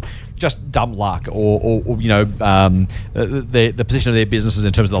based on just dumb luck or the position of their businesses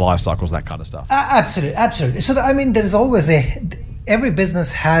in terms of the life cycles, that kind of stuff. Absolutely. So, I mean, there is always every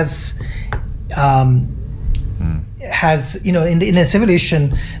business has, in its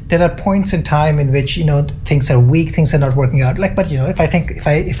evolution, there are points in time in which, things are weak, things are not working out. But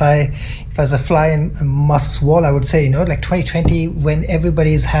if if I was a fly in Musk's wall, I would say, like 2020, when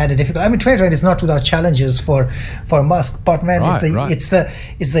everybody's had a difficult. I mean, 2020 is not without challenges for Musk, but man, it's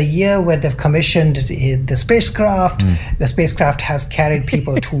the year where they've commissioned the spacecraft. The spacecraft has carried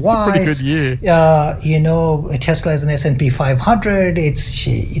people twice. It's a pretty good year. Tesla is an S&P 500. It's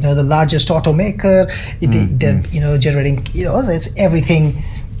the largest automaker. They're generating. It's everything.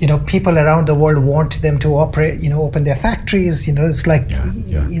 People around the world want them to operate, open their factories. It's like,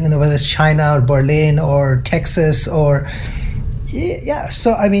 even whether it's China or Berlin or Texas or,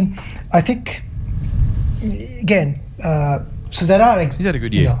 So, I mean, I think, again, so there are... He's had a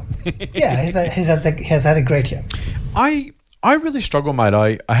good year. He's had a great year. I really struggle, mate.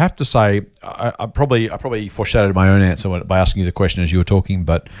 I have to say, I probably foreshadowed my own answer by asking you the question as you were talking,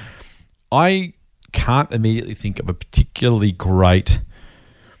 but I can't immediately think of a particularly great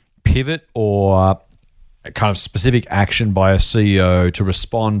pivot or a kind of specific action by a CEO to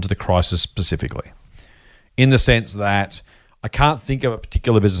respond to the crisis specifically, in the sense that I can't think of a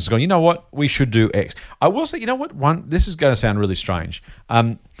particular business going, you know what, we should do X. I will say, this is going to sound really strange.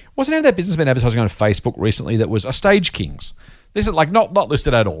 What's the name of that business been advertising on Facebook recently that was a Stage Kings? This is like not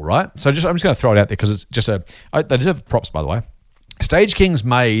listed at all, right? So I'm just going to throw it out there because it's just they deserve props, by the way. Stage Kings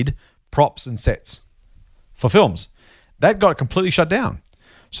made props and sets for films. That got completely shut down.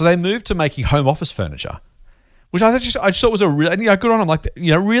 So they moved to making home office furniture, which I just thought was a really good on them. Like,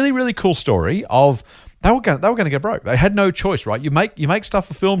 really, really cool story of they were going to get broke. They had no choice, right? You make stuff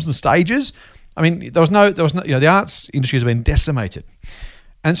for films and stages. I mean, there was no. The arts industry has been decimated,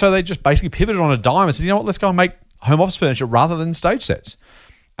 and so they just basically pivoted on a dime and said, let's go and make home office furniture rather than stage sets.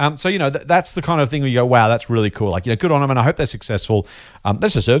 So that's the kind of thing where you go, wow, that's really cool. Like, good on them, and I hope they're successful. They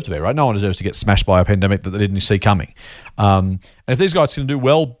deserve to be, right? No one deserves to get smashed by a pandemic that they didn't see coming. And if these guys can do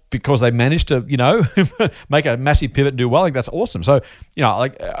well because they managed to, make a massive pivot and do well, I think that's awesome. So,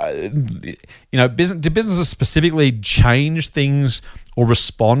 do businesses specifically change things or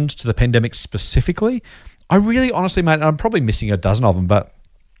respond to the pandemic specifically? I really, honestly, mate, I'm probably missing a dozen of them, but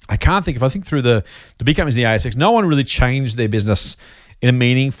I can't think. If I think through the big companies in the ASX, no one really changed their business in a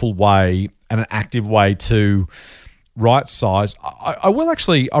meaningful way and an active way to right size. I will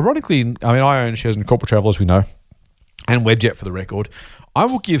actually, ironically, I own shares in Corporate Travel, as we know, and Webjet for the record. I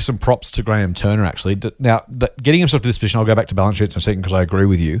will give some props to Graham Turner, actually. Now, getting himself to this position, I'll go back to balance sheets in a second because I agree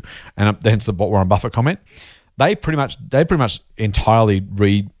with you, and hence the Warren Buffett comment. They pretty much entirely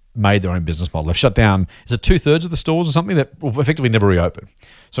remade their own business model. They've shut down, is it 2/3 of the stores or something that will effectively never reopen?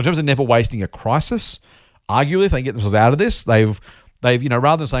 So in terms of never wasting a crisis, arguably, if they get themselves out of this, they've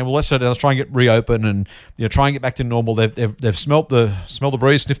rather than saying, well, let's try and get reopen and try and get back to normal. They've smelt the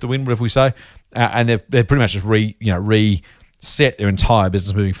breeze, sniffed the wind, whatever we say, and they've pretty much just reset their entire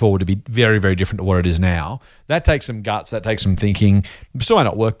business moving forward to be very, very different to what it is now. That takes some guts. That takes some thinking. It still may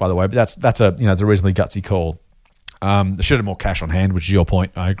not work, by the way, but that's a it's a reasonably gutsy call. They should have more cash on hand, which is your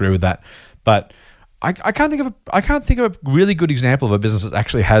point. I agree with that, but I can't think of a really good example of a business that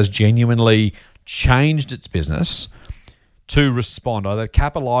actually has genuinely changed its business to respond, either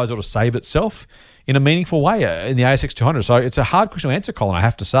capitalize or to save itself in a meaningful way in the ASX 200. So it's a hard question to answer, Colin, I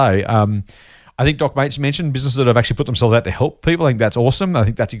have to say. I think Doc Bates mentioned businesses that have actually put themselves out to help people. I think that's awesome. I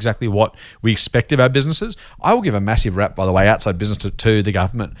think that's exactly what we expect of our businesses. I will give a massive rap, by the way, outside business to the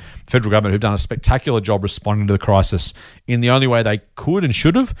government, federal government, who've done a spectacular job responding to the crisis in the only way they could and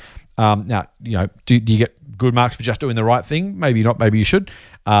should have. Now, do you get good marks for just doing the right thing? Maybe not, maybe you should.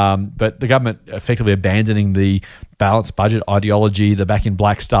 But the government effectively abandoning the balanced budget ideology, the back in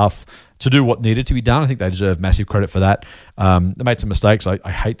black stuff, to do what needed to be done. I think they deserve massive credit for that. They made some mistakes. I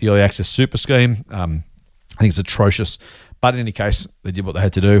hate the early access super scheme. I think it's atrocious. But in any case, they did what they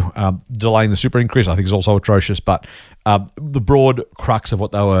had to do. Delaying the super increase, I think, is also atrocious. But the broad crux of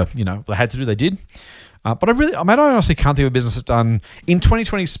what they had to do, they did. But I honestly can't think of a business that's done in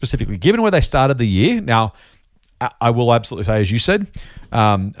 2020 specifically, given where they started the year. Now, I will absolutely say, as you said,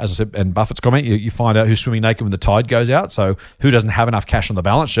 as I said, and Buffett's comment, you find out who's swimming naked when the tide goes out. So who doesn't have enough cash on the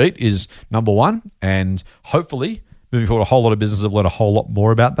balance sheet is number one. And hopefully, moving forward, a whole lot of businesses have learned a whole lot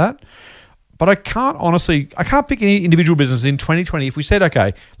more about that. But I can't pick any individual business in 2020. If we said,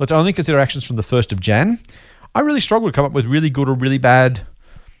 okay, let's only consider actions from the 1st of Jan, I really struggle to come up with really good or really bad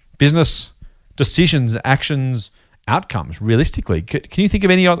business decisions, actions, outcomes, realistically. Can you think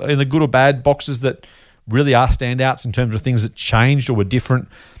of any in the good or bad boxes that really are standouts in terms of things that changed or were different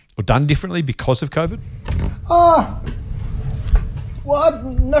or done differently because of COVID? Well,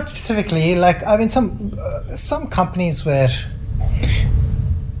 not specifically. some companies were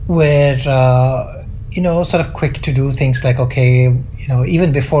sort of quick to do things like, okay,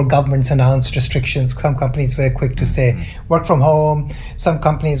 even before governments announced restrictions, some companies were quick to say work from home. Some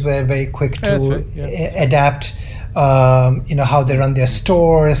companies were very quick to adapt, how they run their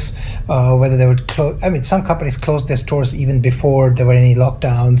stores, whether they would close. I mean, some companies closed their stores even before there were any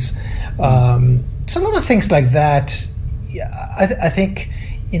lockdowns. So a lot of things like that. Yeah, I think,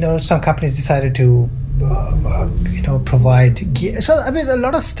 some companies decided to, provide gear. So, I mean, a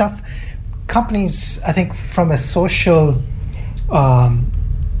lot of stuff, companies, I think from a social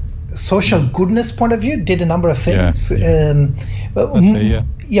goodness point of view, did a number of things. That's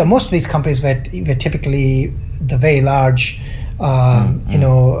fair, most of these companies were typically the very large,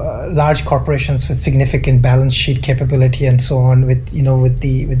 large corporations with significant balance sheet capability and so on, with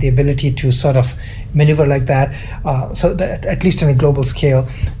the ability to sort of maneuver like that. So that, at least on a global scale,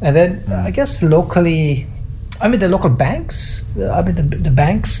 and then I guess locally. I mean, the local banks. The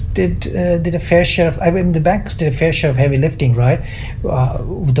banks did a fair share of. The banks did a fair share of heavy lifting, right?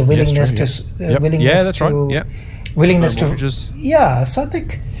 The willingness willingness to. Yeah, so I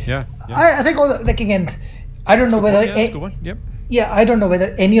think. Yeah. I think again, I don't know whether. That's a good one. Yep. Yeah, I don't know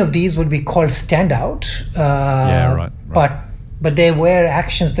whether any of these would be called standout. Right. But there were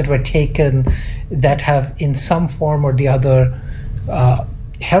actions that were taken that have, in some form or the other,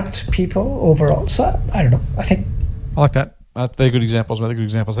 helped people overall. So I don't know. I like that. They're good examples. I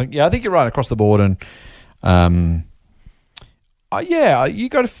think you're right across the board. And you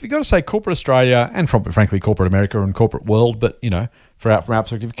got to say corporate Australia and frankly corporate America and corporate world. But from our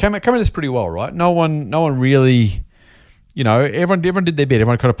perspective, came at this pretty well, right? No one really. Everyone did their bit.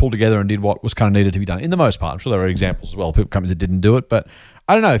 Everyone kind of pulled together and did what was kind of needed to be done. In the most part, I'm sure there are examples as well. Companies that didn't do it, but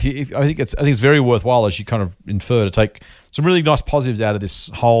I don't know. I think it's very worthwhile, as you kind of infer, to take some really nice positives out of this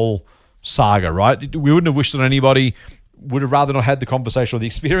whole saga. Right? We wouldn't have wished that anybody would have rather not had the conversation or the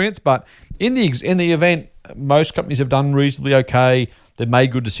experience. But in the event, most companies have done reasonably okay. They've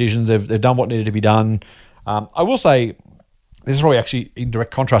made good decisions. They've done what needed to be done. I will say, this is probably actually in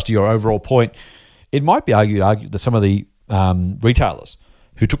direct contrast to your overall point. It might be argued that some of the retailers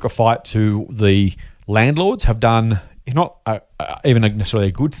who took a fight to the landlords have done, if not even necessarily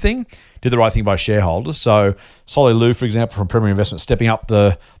a good thing, did the right thing by shareholders. So Solly Lou, for example, from Premier Investment, stepping up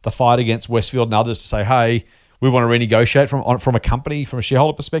the fight against Westfield and others to say, hey, we want to renegotiate from a company, from a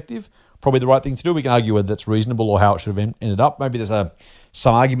shareholder perspective, probably the right thing to do. We can argue whether that's reasonable or how it should have ended up. Maybe there's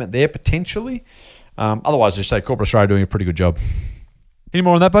some argument there potentially. Otherwise, I say corporate Australia doing a pretty good job. Any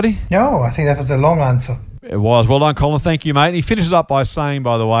more on that, buddy? No, I think that was a long answer. It was. Well done, Colin. Thank you, mate. And he finishes up by saying,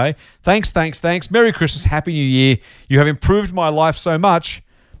 by the way, thanks. Merry Christmas. Happy New Year. You have improved my life so much,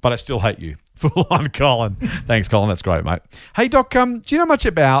 but I still hate you. Full on, Colin. Thanks, Colin. That's great, mate. Hey, Doc, do you know much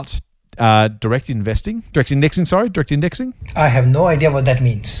about direct indexing? I have no idea what that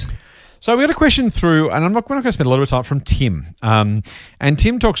means. So we got a question through, and I'm not going to spend a lot of time, from Tim. And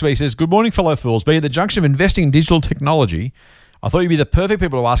Tim talks about, he says, good morning, fellow fools. Being at the junction of investing in digital technology, I thought you'd be the perfect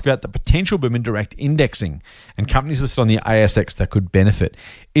people to ask about the potential boom in direct indexing and companies listed on the ASX that could benefit.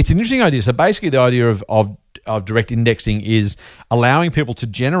 It's an interesting idea. So basically the idea of direct indexing is allowing people to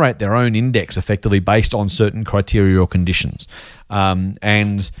generate their own index effectively based on certain criteria or conditions.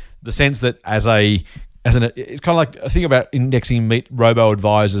 And the sense that it's kind of like a thing about indexing meet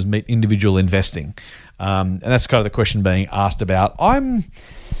robo-advisors, meet individual investing. And that's kind of the question being asked about.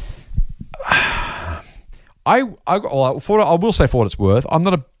 I will say, for what it's worth, I'm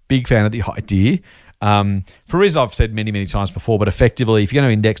not a big fan of the idea. For reasons I've said many, many times before, but effectively, if you're going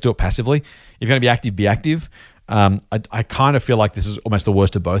to index, do it passively. If you're going to be active, be active. I kind of feel like this is almost the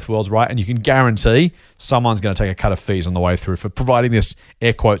worst of both worlds, right? And you can guarantee someone's going to take a cut of fees on the way through for providing this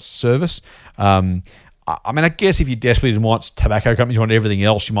air quotes service. I guess if you desperately didn't want tobacco companies, you wanted everything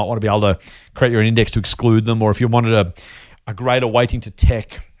else, you might want to be able to create your own index to exclude them, or if you wanted a greater weighting to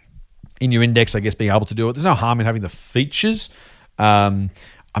tech in your index, I guess being able to do it. There's no harm in having the features. I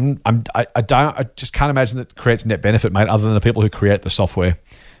just can't imagine that creates net benefit, mate, other than the people who create the software.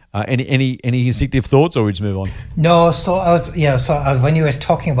 Any instinctive thoughts, or we just move on? No, so when you were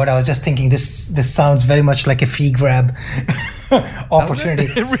talking about it, I was just thinking this sounds very much like a fee grab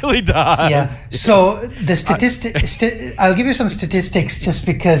opportunity. It really does. Yeah. So the I'll give you some statistics just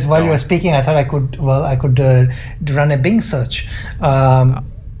because while you were speaking, I thought I could run a Bing search.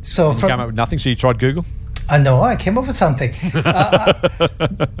 So you came up with nothing, so you tried Google? No, I came up with something.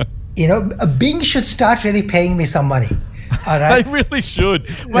 Bing should start really paying me some money. All right. They really should.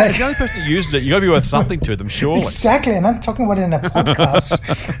 Well, as the only person who uses it, you got to be worth something to them, surely. Exactly, and I'm talking about it in a podcast.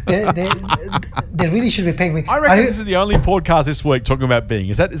 they really should be paying me. I reckon this is the only podcast this week talking about Bing.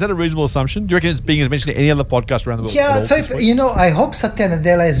 Is that a reasonable assumption? Do you reckon it's Bing as mentioned in any other podcast around the world? Yeah, so if I hope Satya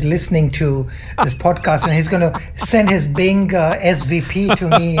Nadella is listening to this podcast and he's going to send his Bing SVP to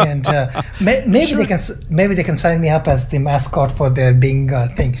me, and maybe they can sign me up as the mascot for their Bing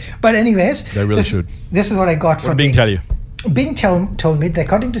thing. But anyways, they really should. This is what I got from Bing. Tell you? Bing told me that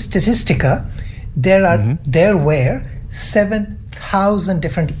according to Statistica, there were 7,000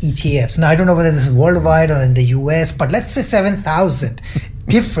 different ETFs. Now I don't know whether this is worldwide or in the US, but let's say 7,000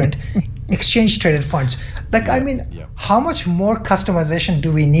 different exchange traded funds. How much more customization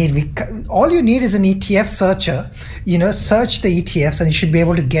do we need? All you need is an ETF searcher. Search the ETFs and you should be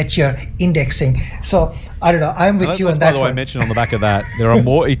able to get your indexing. So I don't know. I'm with you on that. By the way, I mentioned on the back of that, there are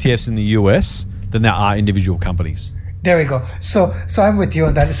more ETFs in the US than there are individual companies. There we go. So I'm with you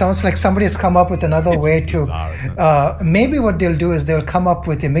on that. It sounds like somebody has come up with another way to. Bizarre, maybe what they'll do is they'll come up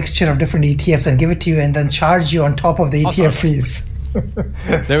with a mixture of different ETFs and give it to you, and then charge you on top of the ETF fees.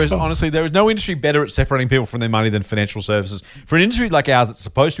 There is no industry better at separating people from their money than financial services. For an industry like ours, it's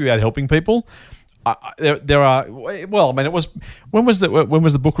supposed to be about helping people. There are. Well, I mean, it was. When was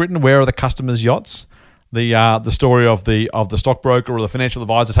the book written? Where are the customers' yachts? The story of the stockbroker or the financial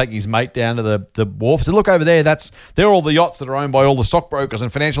advisor taking his mate down to the wharf. So look over there. They're all the yachts that are owned by all the stockbrokers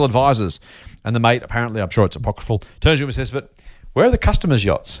and financial advisors. And the mate, apparently, I'm sure it's apocryphal, turns to him and says, "But where are the customers'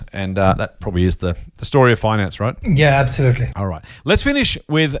 yachts?" And that probably is the story of finance, right? Yeah, absolutely. All right. Let's finish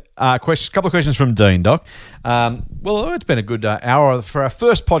with a couple of questions from Dean, Doc. Well, it's been a good hour for our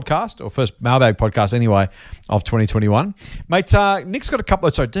first podcast, or first Mailbag podcast anyway, of 2021. Mate, Nick's got a couple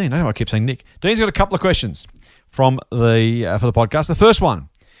of... Sorry, Dean. I know I keep saying Nick. Dean's got a couple of questions from for the podcast. The first one,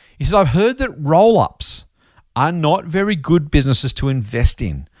 he says, I've heard that roll-ups are not very good businesses to invest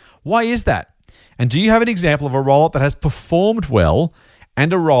in. Why is that? And do you have an example of a roll-up that has performed well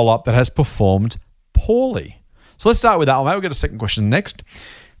and a roll-up that has performed poorly? So let's start with that one. Maybe we'll get a second question next.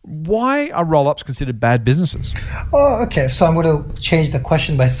 Why are roll-ups considered bad businesses? Oh, okay. So I'm going to change the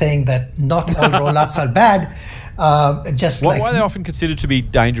question by saying that not all roll-ups are bad. Why are they often considered to be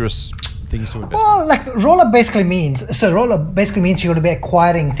dangerous things to invest in? Well, like roll-up basically means you're going to be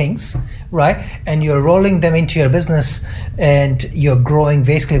acquiring things, right? And you're rolling them into your business and you're growing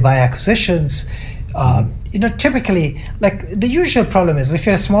basically by acquisitions. Typically, like the usual problem is if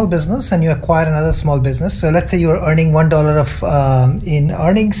you're a small business and you acquire another small business. So let's say you're earning $1 in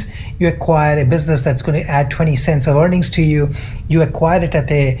earnings. You acquire a business that's going to add 20 cents of earnings to you. You acquire it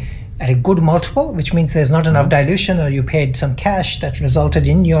at a good multiple, which means there's not enough dilution, or you paid some cash that resulted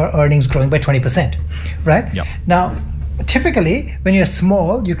in your earnings growing by 20%, right? Yep. Now, typically, when you're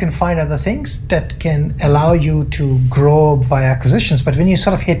small, you can find other things that can allow you to grow via acquisitions. But when you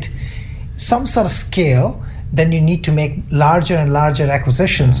sort of hit some sort of scale, then you need to make larger and larger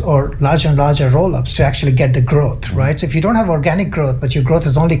acquisitions or larger and larger roll-ups to actually get the growth, right? So if you don't have organic growth, but your growth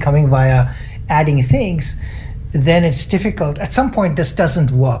is only coming via adding things, then it's difficult. At some point, this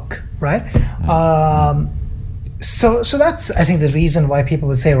doesn't work, right? So that's, I think, the reason why people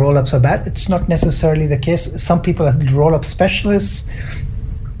would say roll-ups are bad. It's not necessarily the case. Some people are roll-up specialists.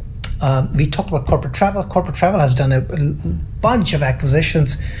 We talked about corporate travel. Corporate travel has done a bunch of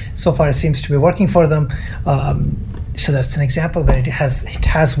acquisitions. So far, it seems to be working for them. So that's an example where it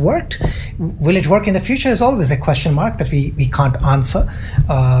has worked. Will it work in the future is always a question mark that we can't answer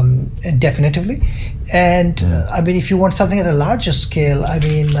definitively. And if you want something at a larger scale,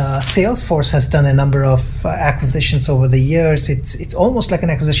 Salesforce has done a number of acquisitions over the years. It's almost like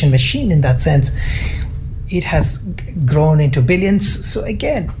an acquisition machine in that sense. It has grown into billions. So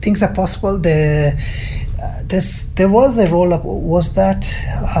again, things are possible. There was a roll-up. Was that...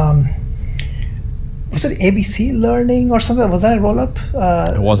 was it ABC Learning or something? Was that a roll-up?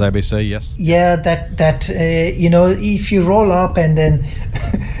 It was ABC, yes. Yeah, that if you roll up and then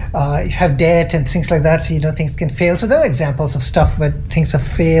you have debt and things like that, so things can fail. So there are examples of stuff where things have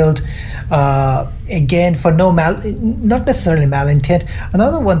failed. Again, for not necessarily malintent.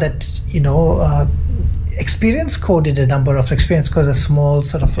 Another one that Experience Co did a number of Experience Co is a small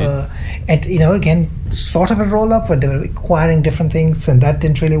sort of again sort of a roll up where they were acquiring different things, and that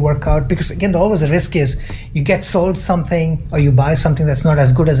didn't really work out because again always the risk is you get sold something or you buy something that's not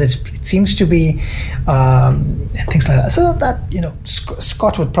as good as it seems to be, and things like that. So that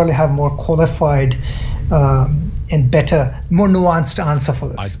Scott would probably have more qualified and better, more nuanced answer for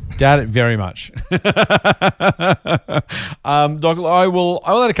this. I doubt it very much. Doc, I will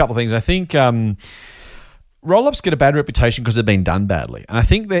add a couple of things. I think roll-ups get a bad reputation because they've been done badly. And I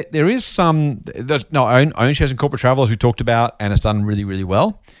think that there is I own shares in corporate travel, as we talked about, and it's done really, really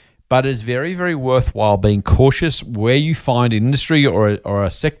well. But it's very, very worthwhile being cautious where you find an industry or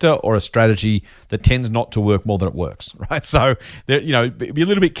a sector or a strategy that tends not to work more than it works, right? So, be a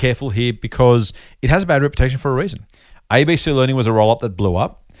little bit careful here because it has a bad reputation for a reason. ABC Learning was a roll-up that blew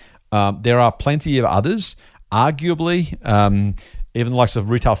up. There are plenty of others, arguably, even the likes of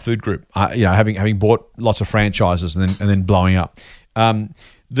Retail Food Group, having bought lots of franchises and then blowing up.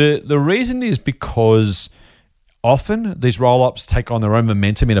 The reason is because often these roll-ups take on their own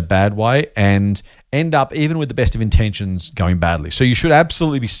momentum in a bad way and end up, even with the best of intentions, going badly. So you should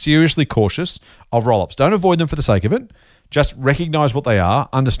absolutely be seriously cautious of roll-ups. Don't avoid them for the sake of it. Just recognize what they are,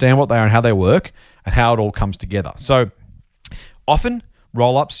 understand what they are and how they work, and how it all comes together. So often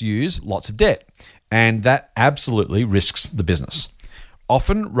roll-ups use lots of debt, and that absolutely risks the business.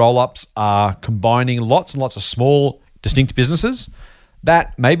 Often roll-ups are combining lots and lots of small, distinct businesses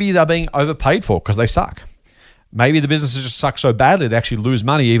that maybe they're being overpaid for because they suck. Maybe the businesses just suck so badly they actually lose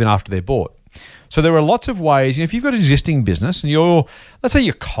money even after they're bought. So there are lots of ways. If you've got an existing business and let's say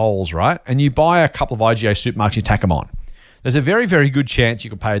you're Coles, right, and you buy a couple of IGA supermarkets, you tack them on. There's a very, very good chance you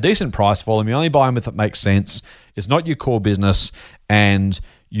can pay a decent price for them. You only buy them if it makes sense. It's not your core business, and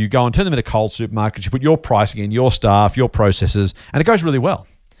you go and turn them into Coles supermarkets. You put your pricing in, your staff, your processes, and it goes really well.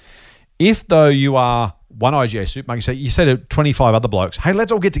 If, though, you are one IGA supermarket, you say to 25 other blokes, hey,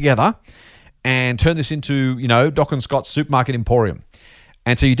 let's all get together and turn this into, Doc and Scott's Supermarket Emporium.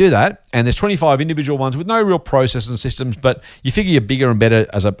 And so you do that, and there's 25 individual ones with no real processes and systems, but you figure you're bigger and better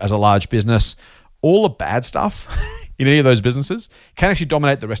as a large business. All the bad stuff in any of those businesses can actually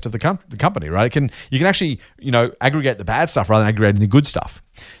dominate the rest of the company, right? You can actually, aggregate the bad stuff rather than aggregating the good stuff.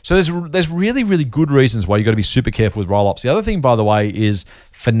 So there's really, really good reasons why you've got to be super careful with roll-ups. The other thing, by the way, is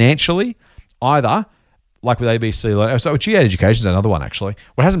financially, either like with ABC, so G8 Education is another one actually.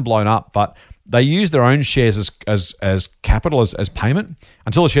 Well, it hasn't blown up, but they used their own shares as capital, as payment,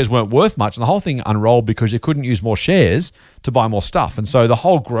 until the shares weren't worth much. And the whole thing unrolled because you couldn't use more shares to buy more stuff. And so the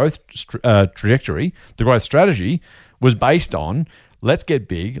whole growth trajectory, the growth strategy, was based on let's get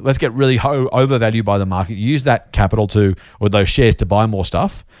big, let's get really overvalued by the market, use that capital or those shares to buy more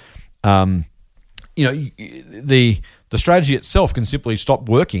stuff. The strategy itself can simply stop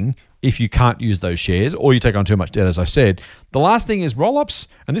working if you can't use those shares or you take on too much debt, as I said. The last thing is roll-ups,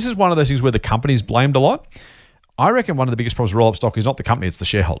 and this is one of those things where the company's blamed a lot. I reckon one of the biggest problems with roll-up stock is not the company, it's the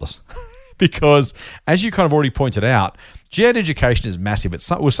shareholders. Because, as you kind of already pointed out, G8 Education is massive. It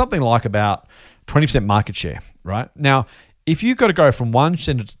was something like about 20% market share, right? Now, if you've got to go from 1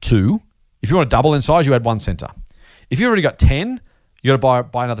 centre to 2, if you want to double in size, you add 1 centre. If you've already got 10, you got to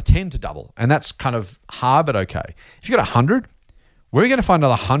buy another 10 to double. And that's kind of hard, but okay. If you've got 100, where are you going to find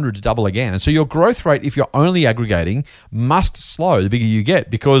another 100 to double again? And so your growth rate, if you're only aggregating, must slow the bigger you get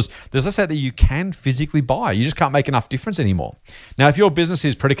because there's this out that you can physically buy. You just can't make enough difference anymore. Now, if your business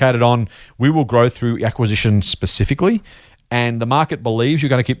is predicated on we will grow through acquisition specifically, and the market believes you're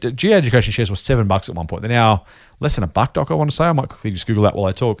going to keep... G8 Education shares were $7 at one point. They're now less than $1, Doc, I want to say. I might quickly just Google that while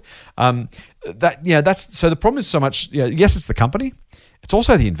I talk. So the problem is so much... yes, it's the company. It's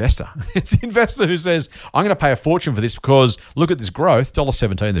also the investor. It's the investor who says, I'm going to pay a fortune for this because look at this growth,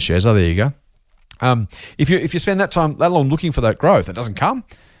 $1.17 the shares. Oh, there you go. If you spend that long looking for that growth, it doesn't come,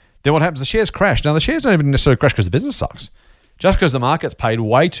 then what happens? The shares crash. Now, the shares don't even necessarily crash because the business sucks. Just because the market's paid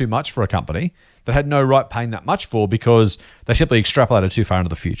way too much for a company that had no right paying that much for because they simply extrapolated too far into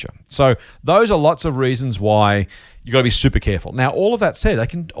the future. So those are lots of reasons why you've got to be super careful. Now, all of that said, they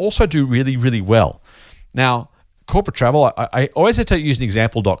can also do really, really well. Now, corporate travel, I always hesitate to use an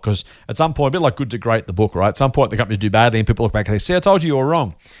example, Doc, because at some point, a bit like Good to Great, the book, right? At some point, the companies do badly and people look back and they say, I told you were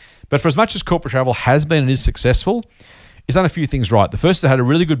wrong. But for as much as corporate travel has been and is successful, it's done a few things right. The first is it had a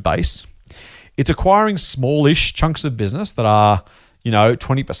really good base. It's acquiring smallish chunks of business that are,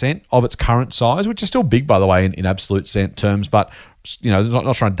 20% of its current size, which is still big, by the way, in absolute terms, but,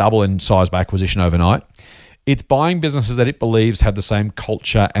 not trying to double in size by acquisition overnight. It's buying businesses that it believes have the same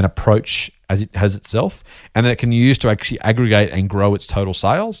culture and approach as it has itself, and that it can use to actually aggregate and grow its total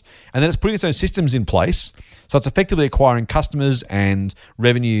sales. And then it's putting its own systems in place. So it's effectively acquiring customers and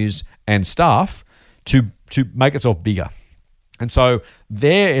revenues and staff to make itself bigger. And so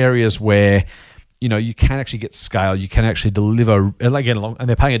they're areas where, you can actually get scale, you can actually deliver, and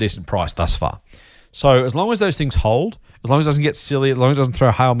they're paying a decent price thus far. So as long as those things hold, as long as it doesn't get silly, as long as it doesn't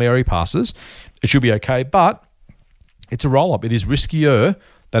throw Hail Mary passes, it should be okay. But it's a roll-up. It is riskier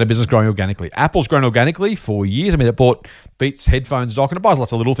than a business growing organically. Apple's grown organically for years. I mean, it bought Beats headphones, Doc, and it buys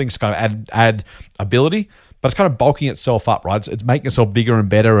lots of little things to kind of add ability. but it's kind of bulking itself up, right? It's making itself bigger and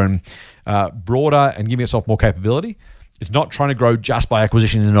better and broader and giving itself more capability. It's not trying to grow just by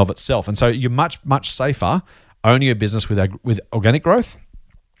acquisition in and of itself. And so you're much, much safer owning a business with organic growth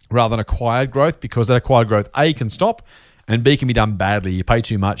rather than acquired growth, because that acquired growth, A, can stop, and B, can be done badly. You pay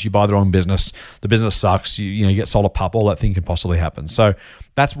too much, you buy the wrong business, the business sucks, you get sold a pup, all that thing can possibly happen. So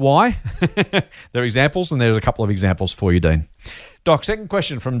that's why there are examples, and there's a couple of examples for you, Dean. Doc, second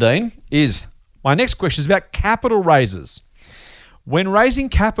question from Dean is, my next question is about capital raises. When raising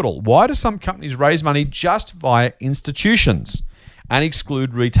capital, why do some companies raise money just via institutions and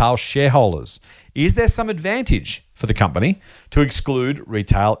exclude retail shareholders? Is there some advantage for the company to exclude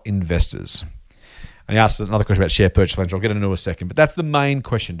retail investors? And he asked another question about share purchase plans. I'll get into in a second, but that's the main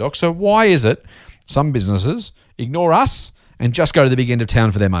question, Doc. So why is it some businesses ignore us and just go to the big end of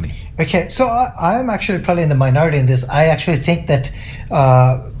town for their money? Okay, so I'm actually probably in the minority in this. I actually think that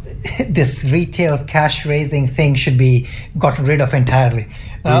this retail cash raising thing should be gotten rid of entirely.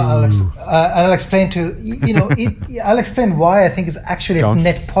 Now, I'll explain I'll explain why I think it's actually a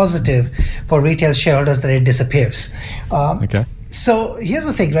net positive for retail shareholders that it disappears. Okay. So here's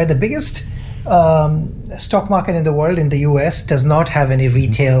the thing, right? The biggest stock market in the world, in the US, does not have any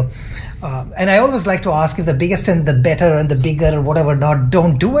retail. And I always like to ask, if the biggest and the better and the bigger or whatever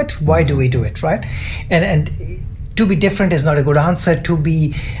don't do it, why do we do it, right? And to be different is not a good answer. To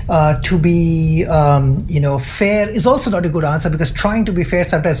be fair is also not a good answer, because trying to be fair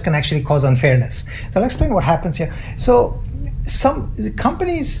sometimes can actually cause unfairness. So I'll explain what happens here. So some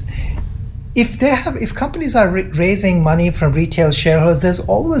companies, if companies are raising money from retail shareholders, there's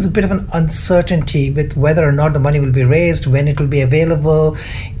always a bit of an uncertainty with whether or not the money will be raised, when it will be available,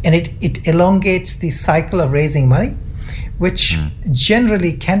 and it elongates the cycle of raising money, which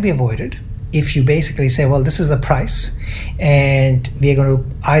generally can be avoided if you basically say, well, this is the price, and we are going to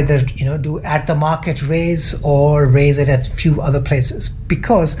either do at the market raise or raise it at a few other places.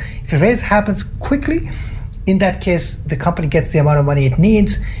 Because if a raise happens quickly, in that case, the company gets the amount of money it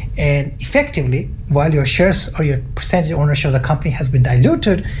needs, and effectively, while your shares or your percentage ownership of the company has been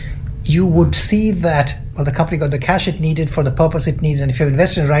diluted, you would see that, well, the company got the cash it needed for the purpose it needed, and if you've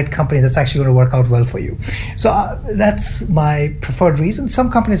invested in the right company, that's actually going to work out well for you. So that's my preferred reason.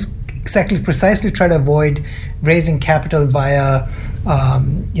 Some companies precisely try to avoid raising capital via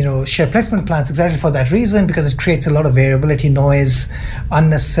share placement plans exactly for that reason, because it creates a lot of variability, noise,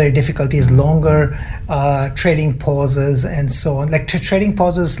 unnecessary difficulties, longer trading pauses, and so on. Like trading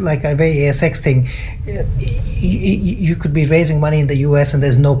pauses, like a very ASX thing, you could be raising money in the US and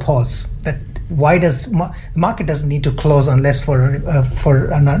there's no pause. Why does the market doesn't need to close unless for a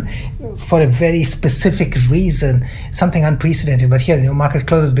very specific reason, something unprecedented. But here, market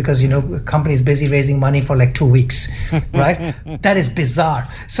closes because a company is busy raising money for like 2 weeks, right? That is bizarre.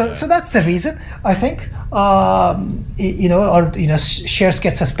 So that's the reason, I think. Shares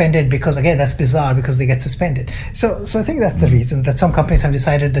get suspended because, again, that's bizarre because they get suspended. So I think that's the reason that some companies have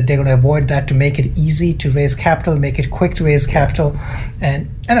decided that they're going to avoid that, to make it easy to raise capital, make it quick to raise capital, and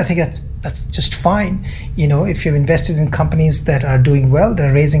I think that's just fine. If you've invested in companies that are doing well,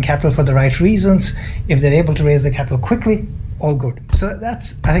 they're raising capital for the right reasons, if they're able to raise the capital quickly, all good. So I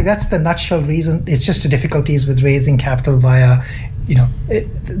think that's the nutshell reason. It's just the difficulties with raising capital via,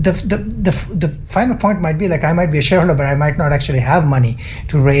 the final point might be, like, I might be a shareholder, but I might not actually have money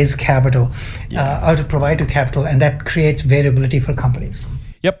to raise capital or to provide to capital, and that creates variability for companies.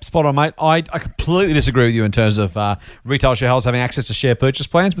 Yep, spot on, mate. I completely disagree with you in terms of retail shareholders having access to share purchase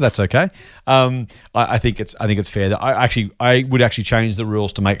plans, but that's okay. I think it's fair that I would actually change the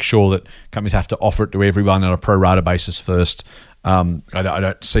rules to make sure that companies have to offer it to everyone on a pro rata basis first. I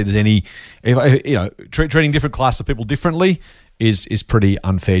don't see there's any, treating different classes of people differently is pretty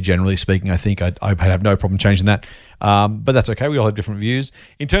unfair, generally speaking. I think I'd have no problem changing that. But that's okay. We all have different views.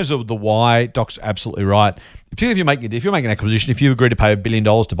 In terms of the why, Doc's absolutely right. Particularly if you're making an acquisition, if you agree to pay $1 billion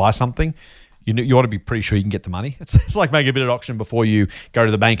to buy something, you want to be pretty sure you can get the money. It's like making a bit of auction before you go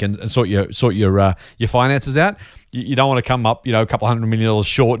to the bank and sort your finances out. You don't want to come up, a couple $100 million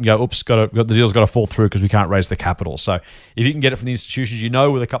short and go, oops, the deal's got to fall through because we can't raise the capital. So if you can get it from the institutions,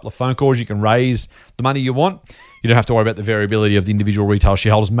 with a couple of phone calls, you can raise the money you want. You don't have to worry about the variability of the individual retail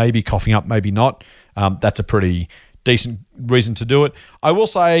shareholders, maybe coughing up, maybe not. That's a pretty decent reason to do it. I will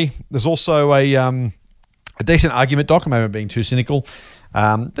say there's also a decent argument, Doc. Maybe I'm being too cynical.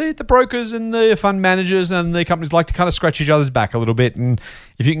 The brokers and the fund managers and the companies like to kind of scratch each other's back a little bit. And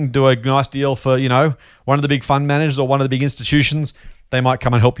if you can do a nice deal for, one of the big fund managers or one of the big institutions, they might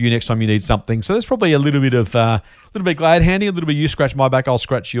come and help you next time you need something. So there's probably a little bit glad handing, a little bit you scratch my back, I'll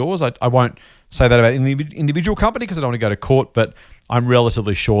scratch yours. I won't say that about any individual company because I don't want to go to court, but I'm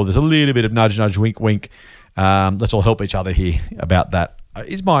relatively sure there's a little bit of nudge, nudge, wink, wink Let's all help each other here about that.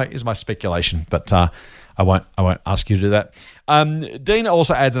 Is my speculation, but I won't ask you to do that. Dean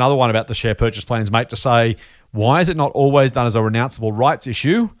also adds another one about the share purchase plans, mate, to say, why is it not always done as a renounceable rights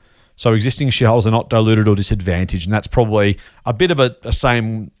issue, so existing shareholders are not diluted or disadvantaged? And that's probably a bit of a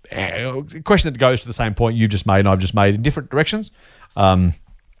same question that goes to the same point you just made and I've just made in different directions.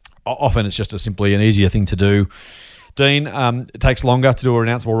 Often it's just simply an easier thing to do. Dean, it takes longer to do a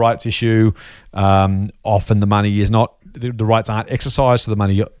renounceable rights issue. Often the money is not, the rights aren't exercised, so the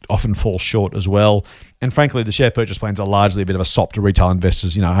money often falls short as well. And frankly, the share purchase plans are largely a bit of a sop to retail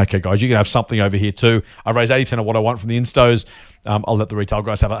investors. Okay, guys, you can have something over here too. I've raised 80% of what I want from the instos. I'll let the retail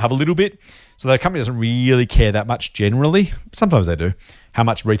guys have a little bit. So the company doesn't really care that much generally. Sometimes they do. How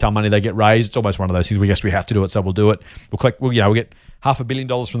much retail money they get raised, it's almost one of those things. We guess we have to do it, so we'll do it. We'll get $500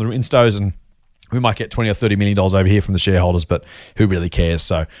 million from the instos, and we might get $20 or $30 million over here from the shareholders, but who really cares?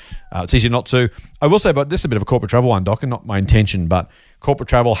 So it's easier not to. I will say, but this is a bit of a corporate travel one, Doc, and not my intention, but corporate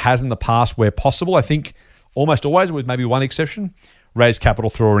travel has in the past, where possible, I think almost always, with maybe one exception, raised capital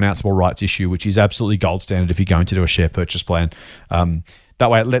through a renounceable rights issue, which is absolutely gold standard if you're going to do a share purchase plan. That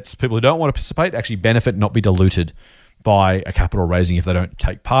way it lets people who don't want to participate actually benefit, not be diluted by a capital raising if they don't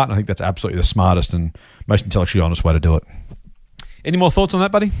take part. And I think that's absolutely the smartest and most intellectually honest way to do it. Any more thoughts on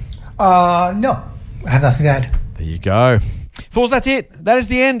that, buddy? No, I have nothing to add. There you go. Fools, that's it. That is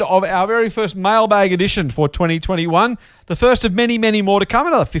the end of our very first mailbag edition for 2021. The first of many, many more to come.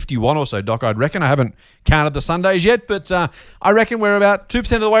 Another 51 or so, Doc, I'd reckon. I haven't counted the Sundays yet, but I reckon we're about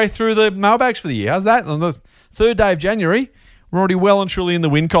 2% of the way through the mailbags for the year. How's that? On the third day of January, we're already well and truly in the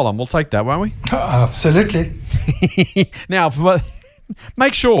win column. We'll take that, won't we? Absolutely. Now,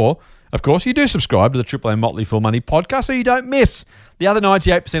 make sure, of course, you do subscribe to the Triple M Motley Fool Money podcast so you don't miss the other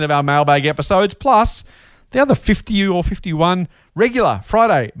 98% of our mailbag episodes, plus the other 50 or 51 regular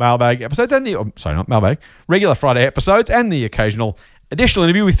Friday mailbag episodes, regular Friday episodes, and the occasional additional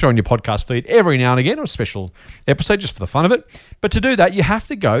interview we throw in your podcast feed every now and again, or a special episode just for the fun of it. But to do that, you have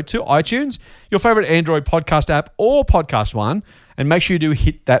to go to iTunes, your favorite Android podcast app or Podcast One, and make sure you do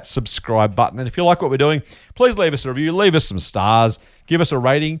hit that subscribe button. And if you like what we're doing, please leave us a review, leave us some stars, give us a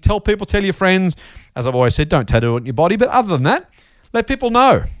rating, tell people, tell your friends. As I've always said, don't tattoo it on your body. But other than that, let people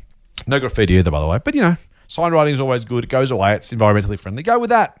know. No graffiti either, by the way. But, sign writing is always good. It goes away. It's environmentally friendly. Go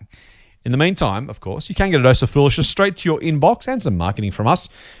with that. In the meantime, of course, you can get a dose of foolishness straight to your inbox and some marketing from us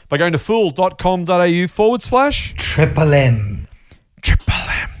by going to fool.com.au/Triple M. Triple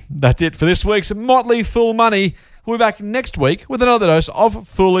M. That's it for this week's Motley Fool Money. We'll be back next week with another dose of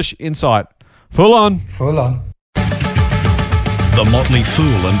foolish insight. Fool on. Fool on. The Motley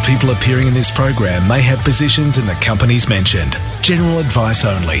Fool and people appearing in this program may have positions in the companies mentioned. General advice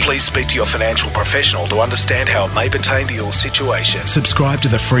only. Please speak to your financial professional to understand how it may pertain to your situation. Subscribe to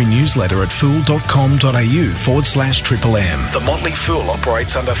the free newsletter at fool.com.au/Triple M. The Motley Fool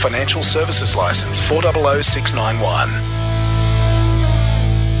operates under Financial Services Licence 400691.